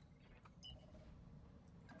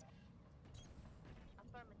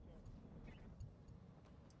 Affirmative.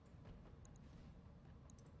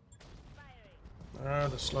 Firing. Ah,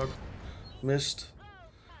 the slug. Missed.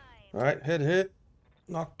 Blow time. Alright, hit.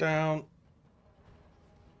 Knock down.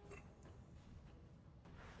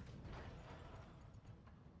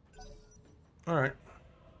 Alright.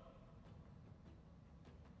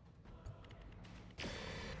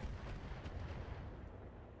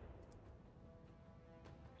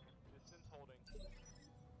 Distance holding.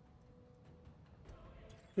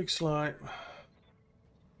 Big slime.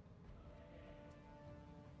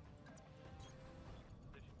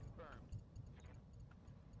 Position confirmed.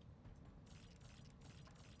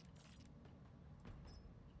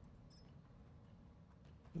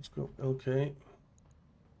 Let's go. Okay.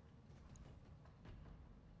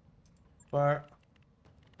 Fire.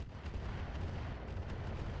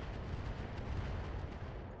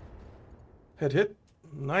 Hit.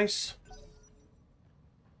 Nice.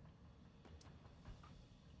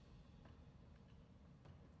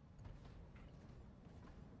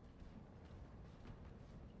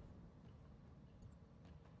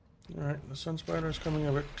 Alright, the Sun Spider is coming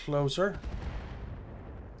a bit closer.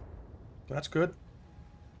 That's good.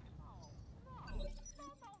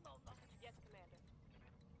 Yes, Commander.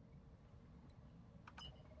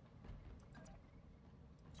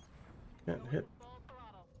 Can't hit Full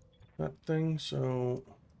throttle. that thing, so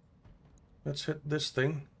let's hit this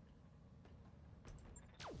thing.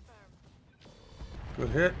 Firm. Good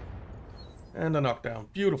hit. And a knockdown.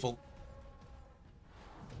 Beautiful.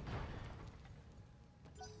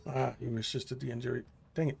 Ah, you resisted the injury.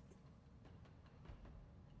 Dang it.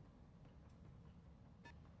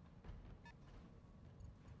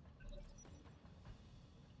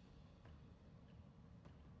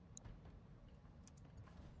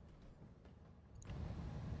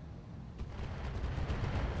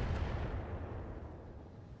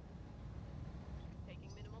 Taking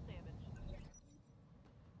minimal damage.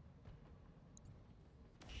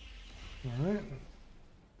 Alright.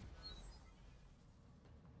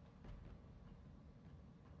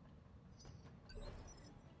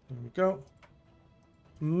 There we go.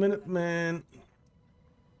 Minuteman.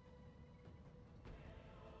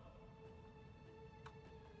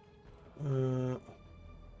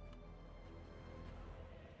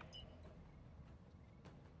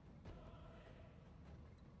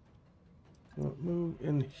 We'll move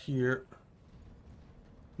in here.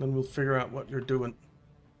 Then we'll figure out what you're doing.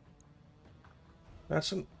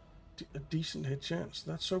 That's a decent hit chance.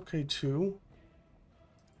 That's okay too.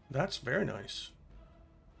 That's very nice.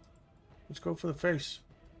 Let's go for the face.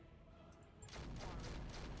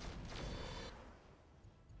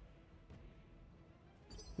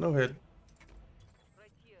 No hit.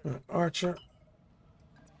 Right here. Archer.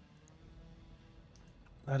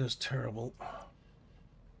 That is terrible.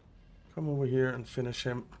 Come over here and finish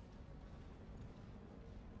him.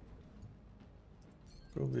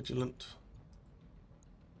 Go vigilant.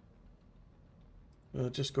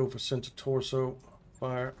 Just go for center torso.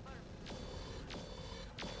 Fire.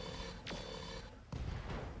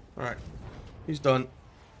 Alright. He's done.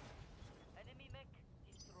 Enemy mech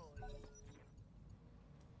destroyed.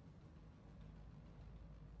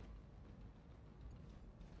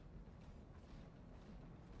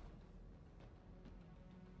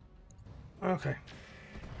 Okay.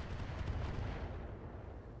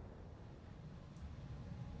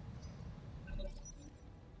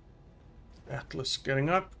 Atlas getting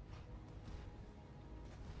up.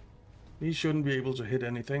 He shouldn't be able to hit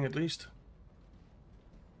anything, at least.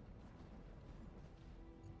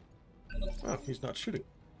 Oh, he's not shooting.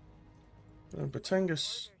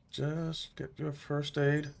 Batangus, just get your first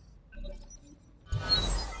aid. Let's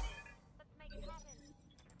make it happen.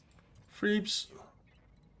 Freebs.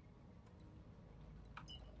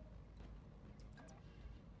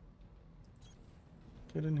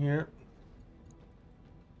 Get in here.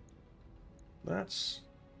 That's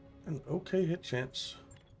an okay hit chance.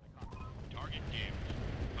 Target damaged.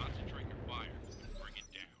 Concentrate your fire and bring it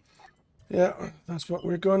down. Yeah, that's what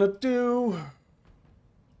we're gonna do.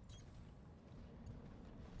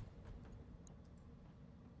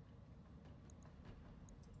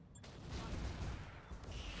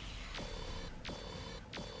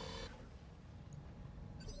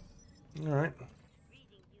 All right.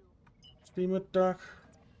 Reading you. Steam it, Doc.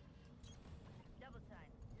 Double time.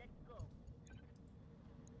 Let's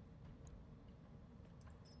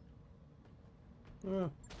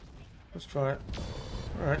go. Let's try it.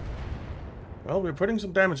 All right. Well, we're putting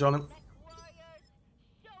some damage on him. MechWarriors,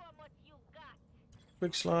 show 'em what you got.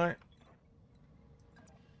 Big Sly.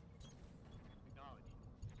 Acknowledged.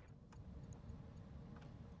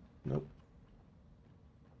 Nope.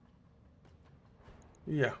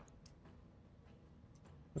 Yeah.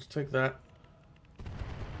 Let's take that.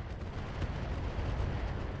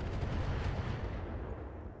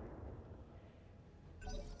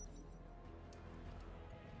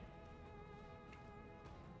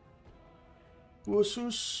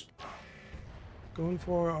 Wussus. Going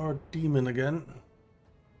for our demon again.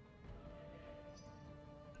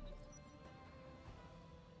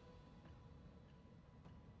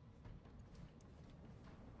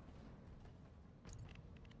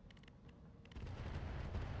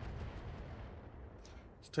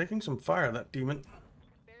 It's taking some fire, that demon.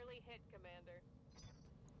 Barely hit, Commander.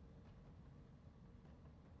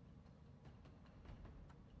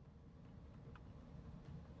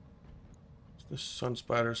 It's the Sun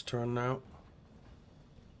Spider's turn now.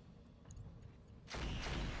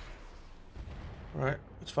 Alright,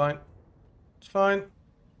 it's fine. It's fine.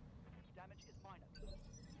 Damage is minor.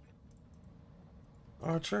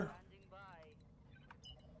 Archer. Standing by.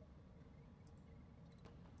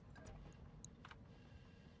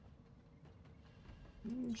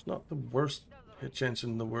 It's not the worst hitch engine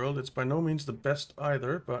in the world. It's by no means the best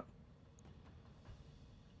either, but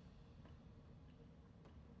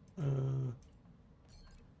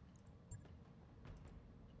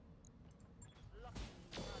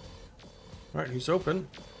right, he's open.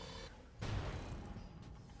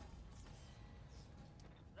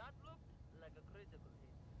 That looked like a critical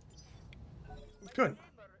hit. Good.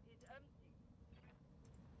 Hammer is empty.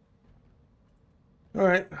 All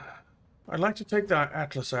right. I'd like to take that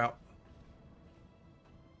Atlas out.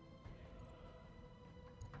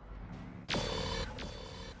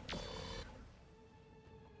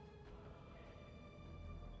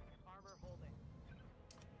 Armor holding.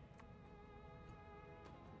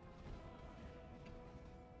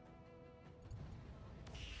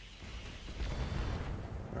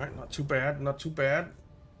 All right, not too bad, not too bad.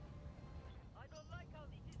 I don't like how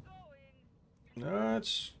this is going.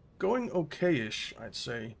 It's going okay-ish, I'd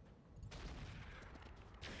say.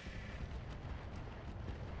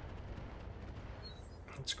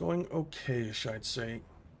 It's going okay-ish, I'd say.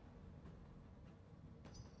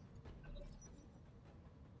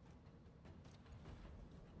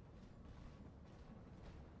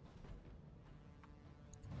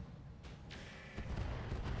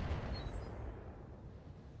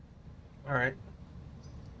 All right.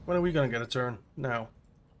 When are we gonna get a turn? Now.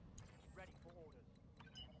 Ready for orders.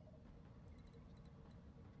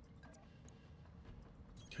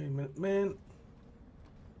 Okay, Minuteman.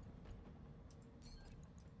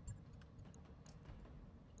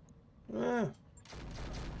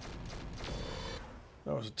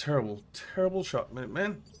 That was a terrible, terrible shot,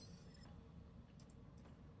 Minuteman.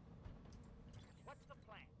 What's the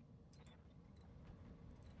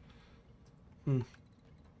plan?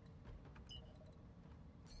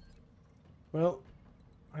 Well,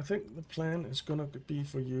 I think the plan is gonna be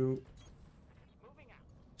for you Moving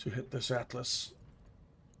out. to hit this Atlas.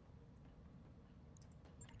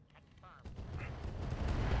 Confirmed.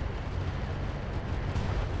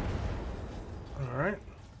 All right.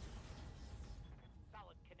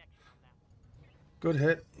 Solid connection on that one. Good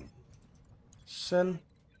hit. Send.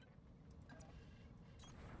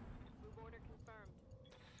 Move order confirmed.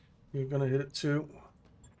 You're gonna hit it too.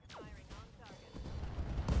 Firing on target.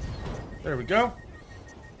 There we go.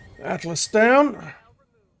 Atlas down. Now removed.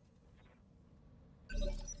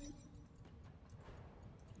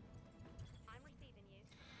 I'm receiving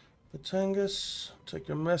you. Batangus, take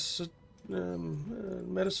your medicine.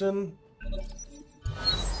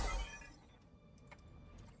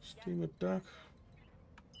 Steam it, Doc.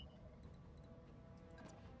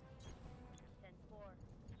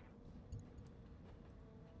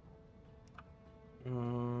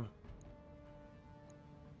 10-4.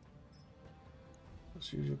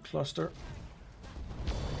 Let's use your cluster.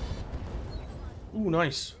 Ooh,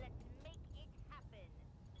 nice. Let's make it happen.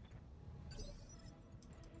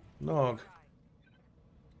 Nog.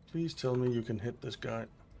 Please tell me you can hit this guy.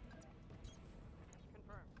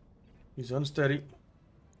 Confirmed. He's unsteady.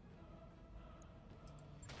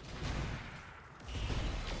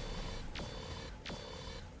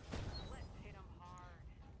 Let's hit him hard.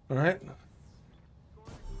 All right. Score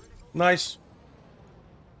the critical. Nice.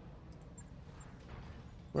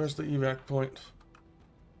 Where's the evac point?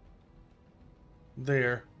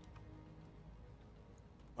 There.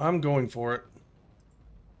 I'm going for it.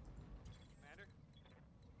 Commander.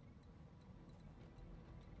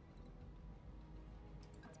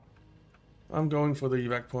 I'm going for the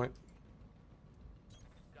evac point.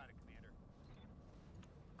 Got it, Commander.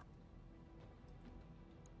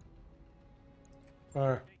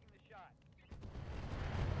 Fire. Taking the shot.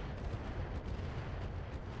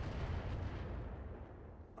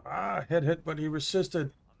 Ah, head hit, but he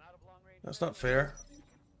resisted. I'm out of long range. That's not fair.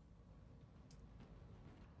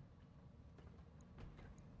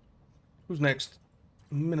 Who's next?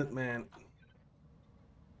 Minuteman.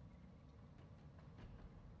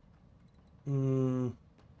 Come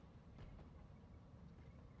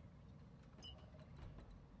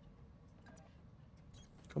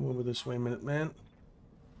over this way, Minuteman.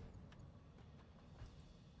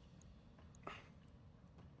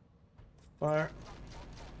 Fire.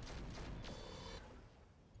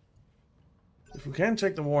 If we can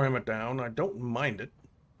take the Warhammer down, I don't mind it.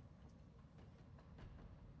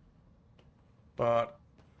 But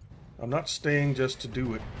I'm not staying just to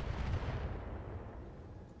do it.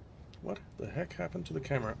 What the heck happened to the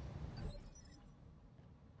camera?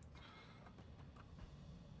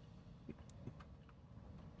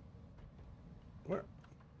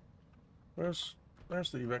 Where's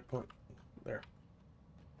the evac point? There.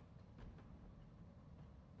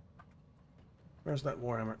 Where's that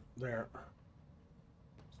Warhammer? There.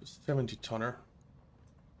 It's a 70 tonner.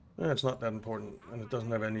 It's not that important, and it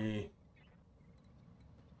doesn't have any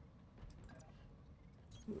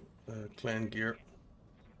clan gear.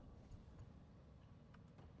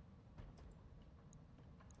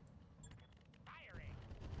 Firing.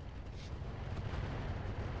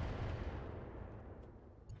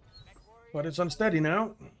 MechWarrior, But it's unsteady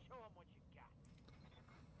now. show 'em what you got.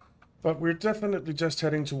 But we're definitely just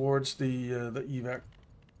heading towards the evac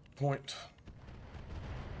point.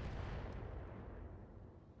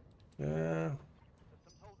 Yeah,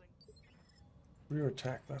 Systems holding. rear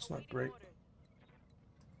attack. That's not Awaiting great. orders.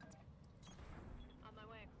 On my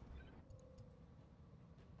way.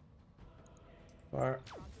 Fire.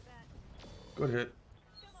 Roger that. Good hit.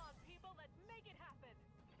 Come on, people, let's make it happen.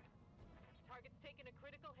 Target's taking a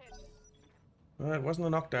critical hit. It wasn't a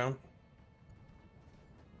knockdown.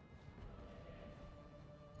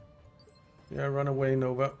 Yeah, run away,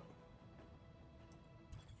 Nova.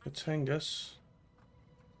 It's Hengus.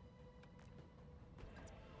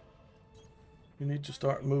 You need to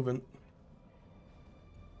start moving.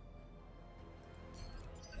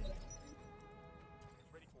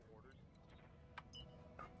 Ready for orders.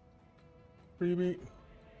 Freebie.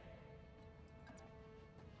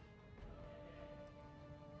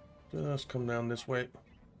 Just come down this way.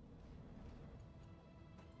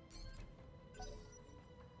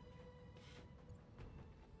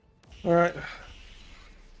 All right.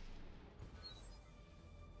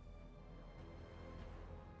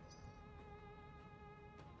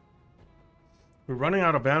 We're running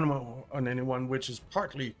out of ammo on anyone, which is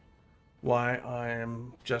partly why I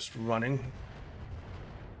am just running. I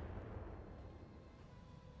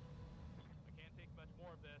can't take much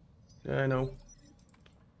more of this. Yeah, I know.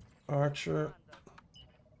 Archer.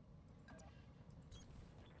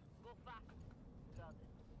 Go fast. Got it.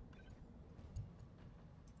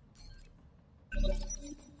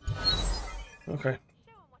 Okay.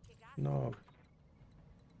 Show 'em what you got. No.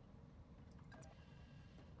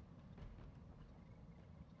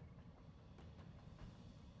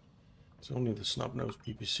 It's only the snub-nosed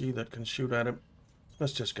PPC that can shoot at him.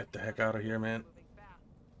 Let's just get the heck out of here, man. Moving fast.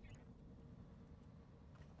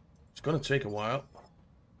 It's gonna take a while.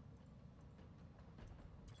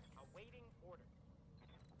 Awaiting order.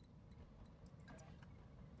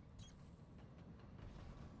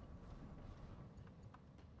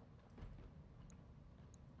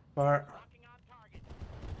 Fire. Locking on target.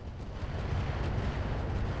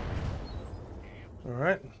 All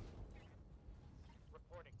right.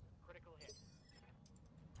 Reporting. Critical hit.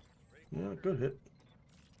 Ready for Yeah, orders. good hit.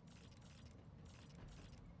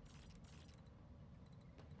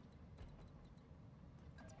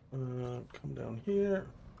 Come down here.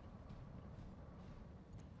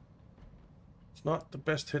 It's not the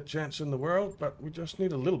best hit chance in the world, but we just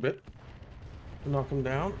need a little bit to knock him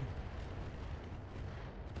down.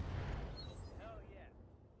 Hell yeah.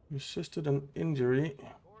 We assisted an injury,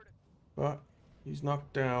 Gordon. but he's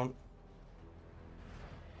knocked down.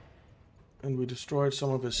 And we destroyed some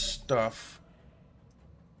of his stuff.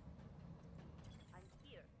 I'm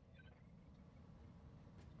here.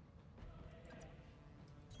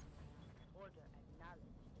 Order acknowledged.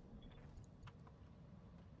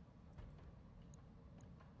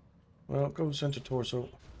 Well, go center torso.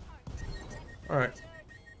 Alright, Show 'em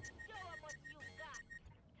what you got.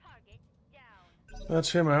 Target down.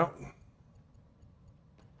 that's him out.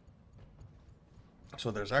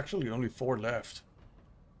 So there's actually only 4 left.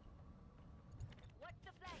 What's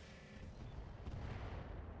the flank?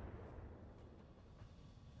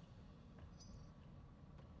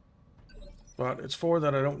 But it's 4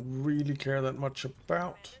 that I don't really care that much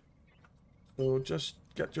about. So just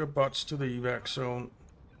get your butts to the evac zone.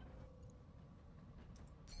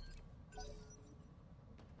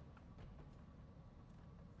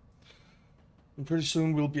 And pretty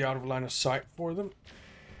soon we'll be out of line of sight for them.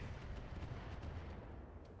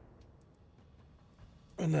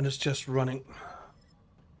 And then it's just running.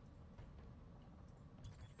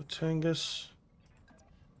 Batangus.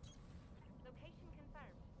 Location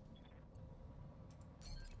confirmed.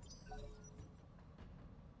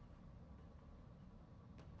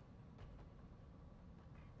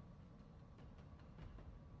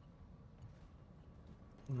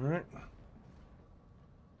 All right.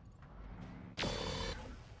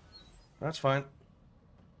 That's fine.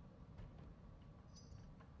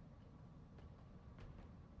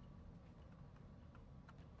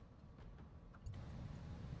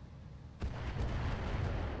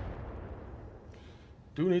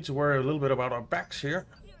 Do need to worry a little bit about our backs here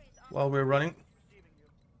Here is our while we're running. Receiving you.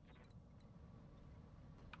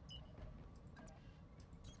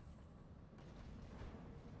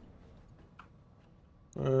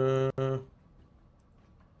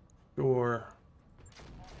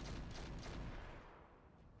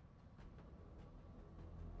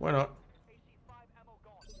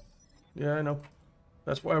 Yeah, I know.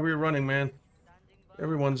 That's why we were running, man. Standing by.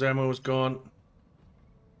 Everyone's ammo is gone.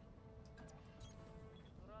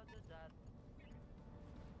 Roger that.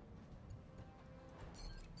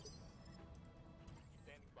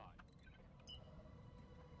 Standing by.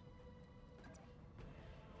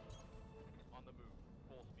 On the move.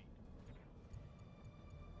 Full speed.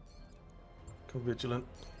 Go vigilant.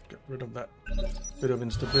 Get rid of that bit of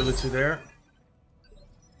instability there. Waiting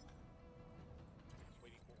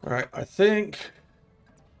for Alright, I think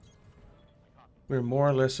we're more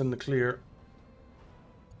or less in the clear.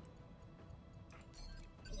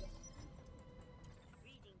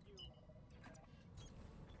 Reading you.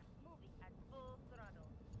 Moving at full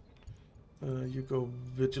throttle. You go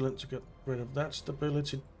vigilant to get rid of that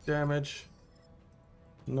stability damage.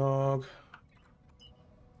 Nog.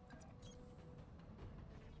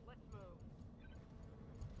 Let's move.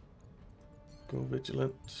 Go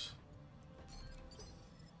vigilant.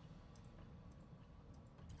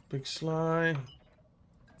 Big Sly.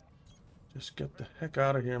 Just get the heck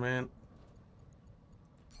out of here, man.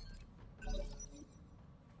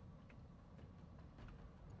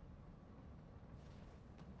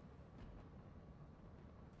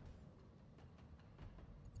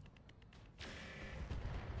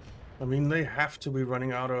 I mean, they have to be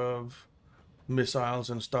running out of missiles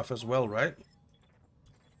and stuff as well, right?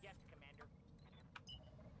 Yes, Commander.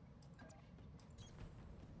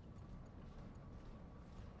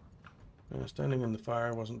 Standing in the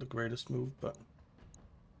fire wasn't the greatest move, but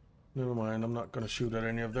never mind. I'm not going to shoot at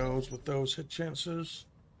any of those with those hit chances.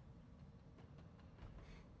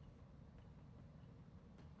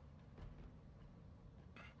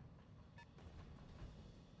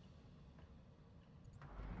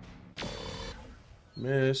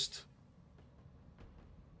 Missed.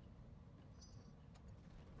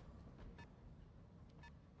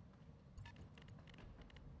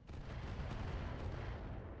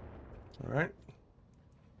 All right.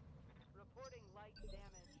 Reporting light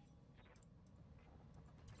damage.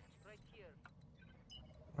 Right here.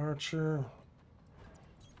 Archer.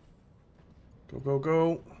 Go, go,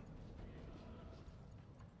 go.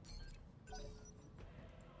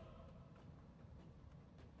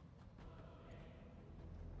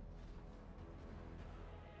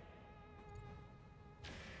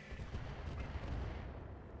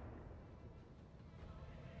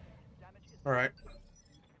 Damage is All right.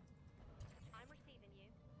 I'm receiving you.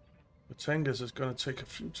 The Tengus is going to take a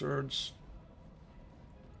few turns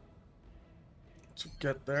to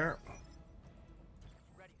get there.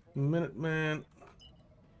 ready for Minuteman.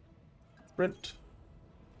 Sprint.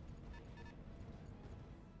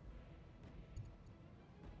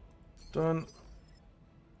 Done.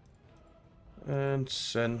 And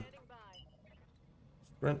send. Standing by.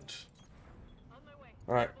 Sprint. On my way.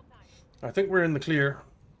 All right. Double time. I think we're in the clear.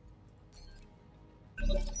 Show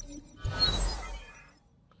 'em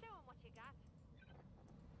what you got.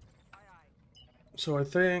 aye aye. So I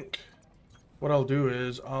think what I'll do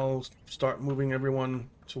is I'll start moving everyone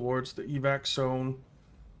towards the evac zone,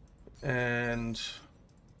 and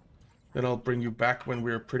then I'll bring you back when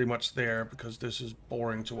we're pretty much there, because this is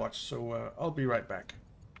boring to watch. So I'll be right back.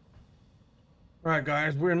 Alright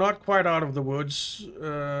guys, we're not quite out of the woods.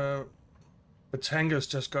 The Tangas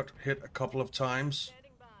just got hit a couple of times,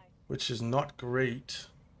 Standing by. which is not great.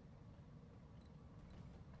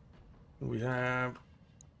 We have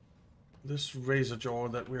this Razor Jaw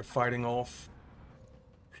that we're fighting off,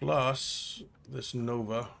 plus this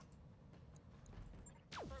Nova.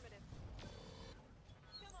 Affirmative. Come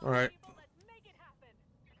on, Alright, people, let's make it happen.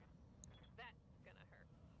 That's gonna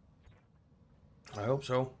hurt. I hope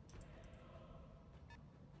so.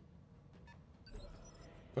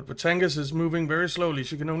 But Batangas is moving very slowly.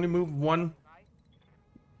 She can only move one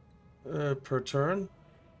per turn.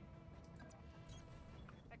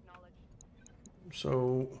 Acknowledge.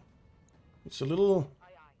 So it's a little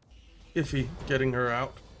Aye aye. iffy getting her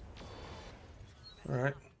out.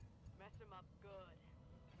 Alright. Mess him up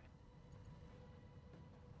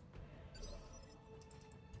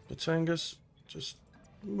good. Batangas, just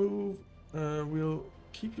move. We'll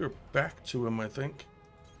keep your back to him, I think.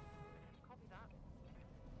 Copy that.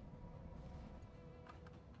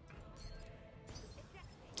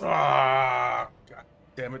 Ah, God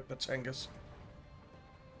damn it, Batangas.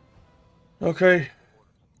 Okay.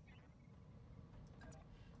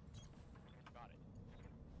 Got it.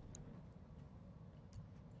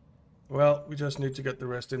 Well, we just need to get the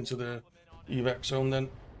rest into the evac zone then.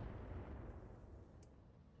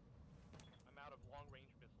 I'm out of long-range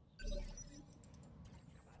missiles. Commander.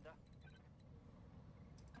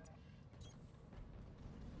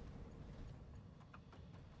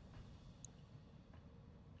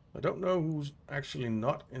 I don't know who's actually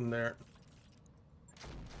not in there.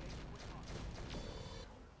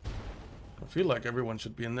 I feel like everyone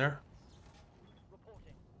should be in there.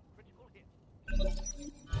 Reporting. Critical hit.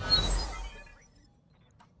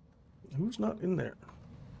 Who's not in there?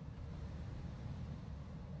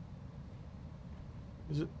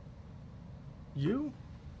 Is it you?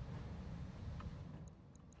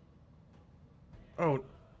 Oh,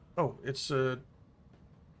 it's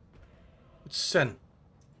Sen.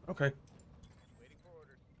 Okay. Waiting for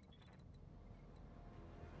orders.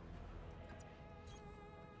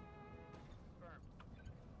 Confirmed.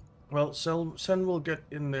 Well, Sen will get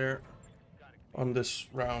in there Got it. on this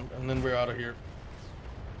round, and then we're out of here.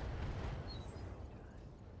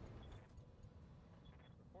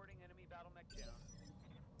 Reporting enemy BattleMech down.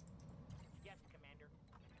 Yes, Commander.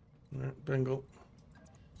 Alright, Bengal.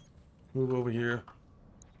 Move over here.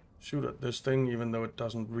 Shoot at this thing, even though it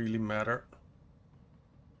doesn't really matter.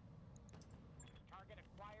 Target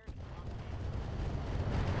acquired.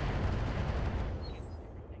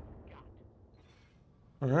 Everything got.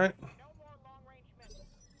 Alright. No more long-range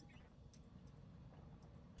missiles.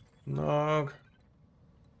 Nog.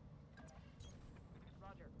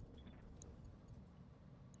 Roger.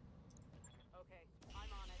 Okay,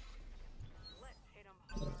 I'm on it. Let's hit 'em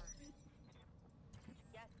hard.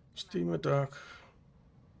 Yes, Steamer dock.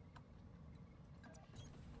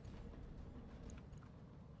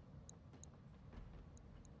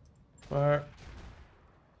 Fire.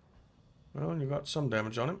 Well, you got some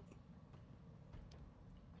damage on him.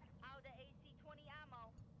 Out of AC-20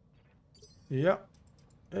 ammo. Yep.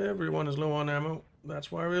 Everyone is low on ammo.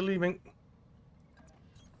 That's why we're leaving.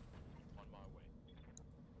 on my way.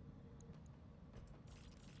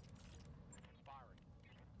 Firing.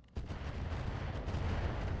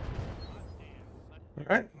 Damn.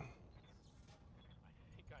 Alright. I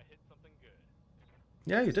think I hit something good.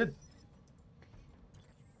 Yeah, you did.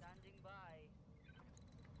 Standing by.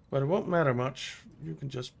 But it won't matter much. You can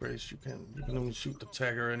just brace. You can only shoot the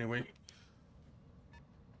tagger anyway.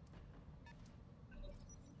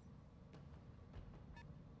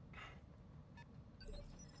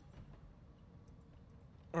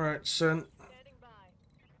 Alright, Sen. Standing by.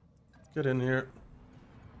 Get in here.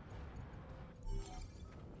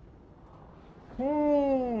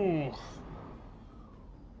 Ooh.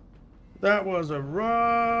 That was a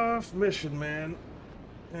rough mission, man.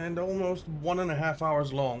 And almost 1.5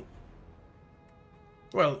 hours long.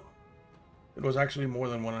 Well, it was actually more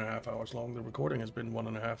than 1.5 hours long. The recording has been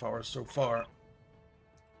 1.5 hours so far.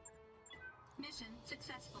 Mission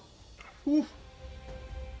successful. Whew.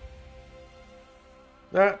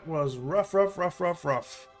 That was rough, rough, rough, rough,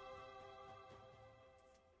 rough.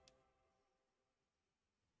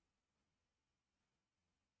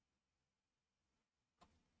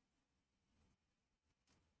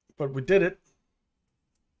 But we did it.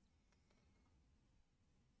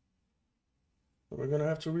 We're gonna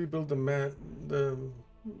have to rebuild the Mad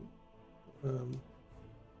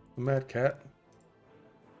Cat.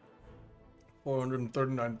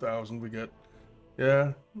 439,000 we get.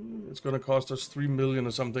 Yeah, it's gonna cost us 3 million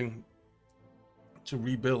or something to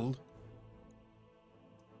rebuild.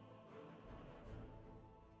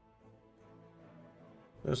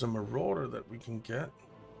 There's a Marauder that we can get.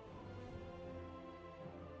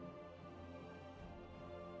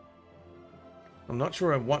 I'm not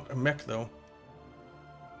sure I want a mech though.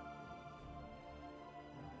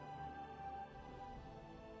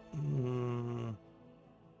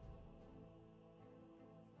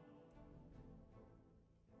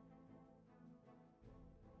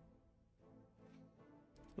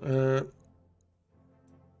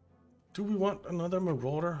 Do we want another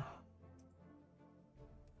Marauder?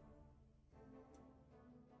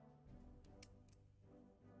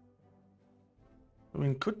 I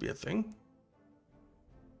mean, could be a thing.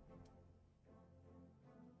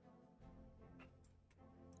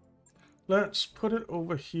 Let's put it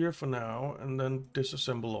over here for now and then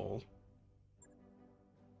disassemble all.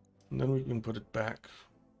 And then we can put it back.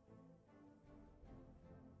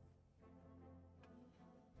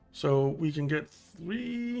 So we can get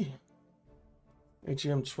 3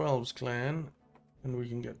 HM12s clan and we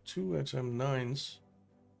can get 2 HM9s.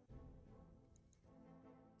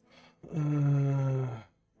 3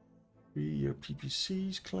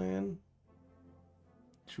 PPCs clan.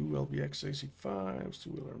 2 LBX AC5s, 2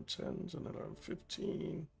 LRM10s, and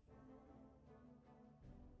LRM15.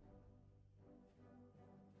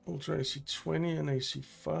 Ultra AC20 and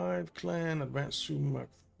AC5 clan, Advanced Zoom Mark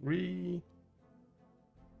 3.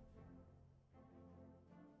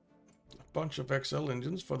 A bunch of XL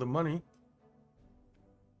engines for the money.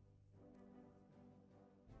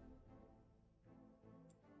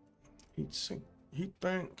 Heat sink, heat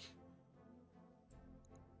bank.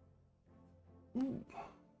 Ooh.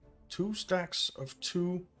 2 stacks of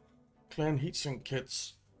 2 clan heatsink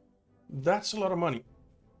kits. That's a lot of money.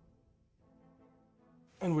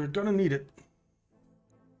 And we're gonna need it.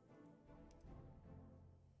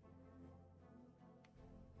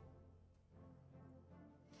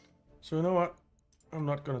 So you know what? I'm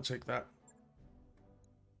not gonna take that.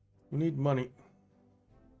 We need money.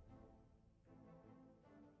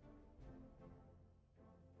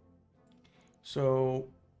 So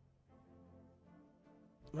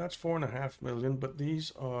that's 4.5 million, but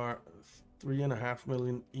these are 3.5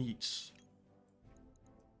 million each.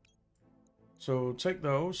 So take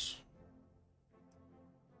those.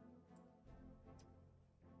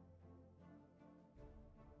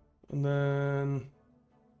 And then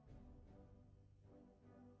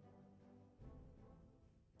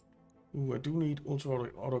ooh, I do need ultra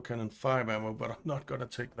autocannon 5 ammo, but I'm not gonna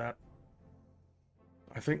take that.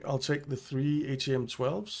 I think I'll take the 3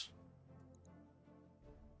 HAM-12s.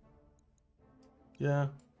 Yeah.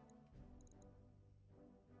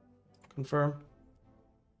 Confirm.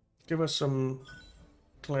 Give us some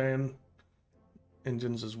clan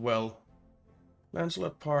engines as well.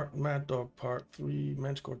 Lancelot part, Mad Dog part 3,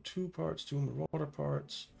 Manticore 2 parts, 2 Marauder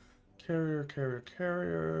parts,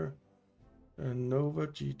 Carrier, and Nova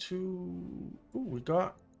G2. Ooh, we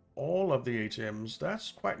got all of the HMs.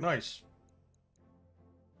 That's quite nice.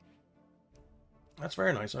 That's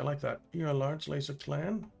very nice. I like that. ER Large Laser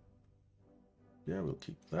Clan. Yeah, we'll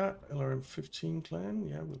keep that. LRM 15 Clan.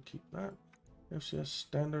 Yeah, we'll keep that. FCS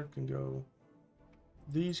Standard can go.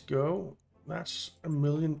 These go. That's 1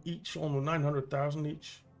 million each, almost 900,000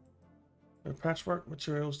 each. And Patchwork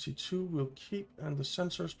Materials T2 we'll keep, and the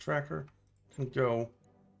Sensors Tracker can go.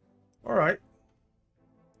 All right.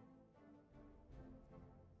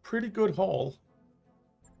 Pretty good haul.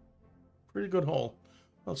 Pretty good haul.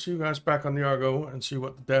 I'll see you guys back on the Argo and see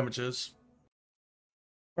what the damage is.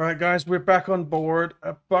 All right, guys, we're back on board.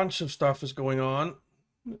 A bunch of stuff is going on.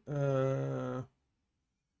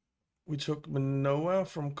 We took Manoa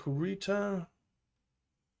from Kurita.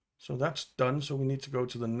 So that's done. So we need to go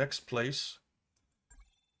to the next place.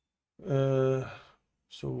 So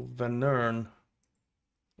Vanern.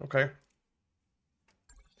 Okay.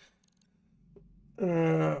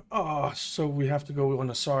 So we have to go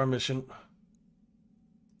on a SAR mission.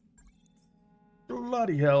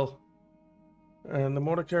 Bloody hell. And the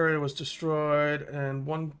mortar carrier was destroyed, and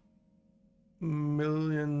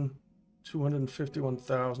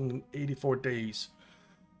 1,251,084 days.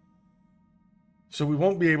 So we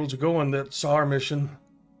won't be able to go on that SAR mission.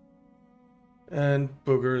 And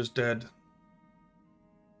Booger is dead.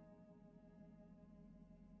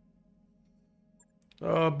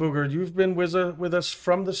 Oh, Booger, you've been with us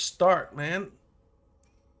from the start, man.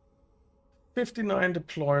 59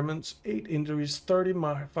 deployments, 8 injuries,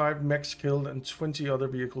 35 mechs killed, and 20 other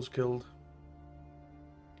vehicles killed.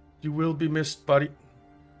 You will be missed, buddy.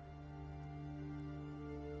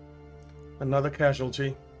 Another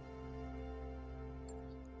casualty.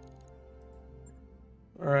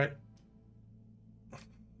 Alright.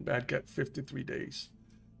 Bad get 53 days.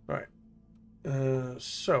 Alright.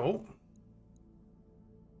 So.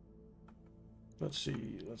 Let's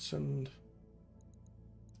see. Let's send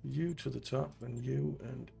you to the top, and you,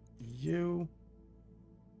 and you.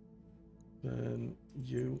 Then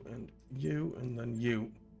you, and you, and then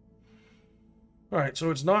you. Alright, so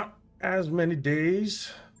it's not as many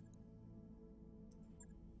days.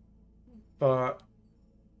 But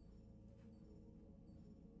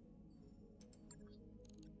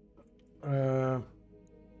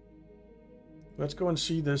let's go and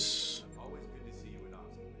see this. Always good to see you in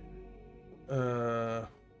Ops, Commander.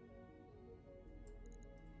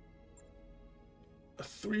 A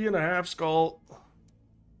 3.5 skull.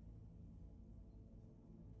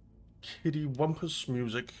 Kitty Wumpus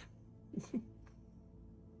music.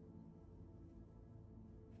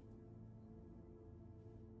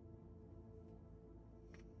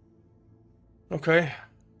 Okay.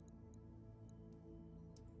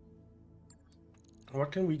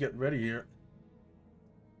 What can we get ready here?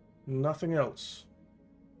 Nothing else.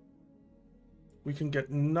 We can get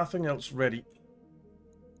nothing else ready.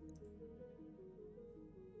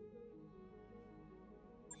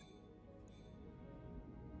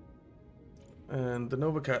 And the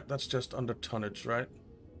Novacat, that's just under tonnage, right?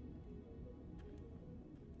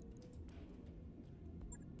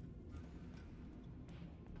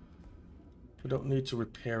 We don't need to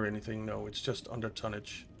repair anything, no, it's just under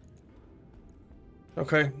tonnage.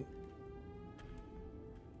 Okay.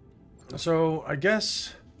 So, I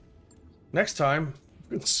guess next time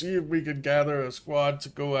and see if we can gather a squad to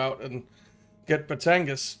go out and get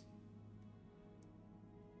Batangas.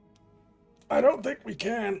 I don't think we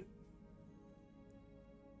can.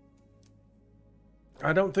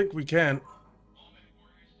 I don't think we can.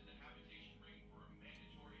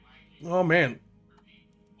 Oh man.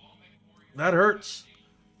 That hurts.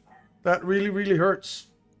 That really, really hurts.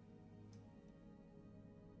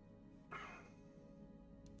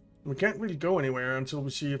 We can't really go anywhere until we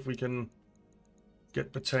see if we can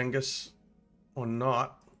get Batangas or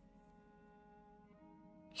not.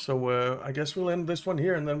 So I guess we'll end this one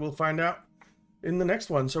here and then we'll find out in the next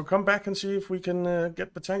one. So come back and see if we can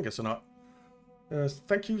get Batangas or not.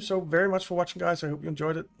 Thank you so very much for watching, guys. I hope you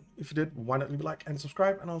enjoyed it. If you did, why not leave a like and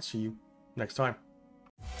subscribe, and I'll see you next time.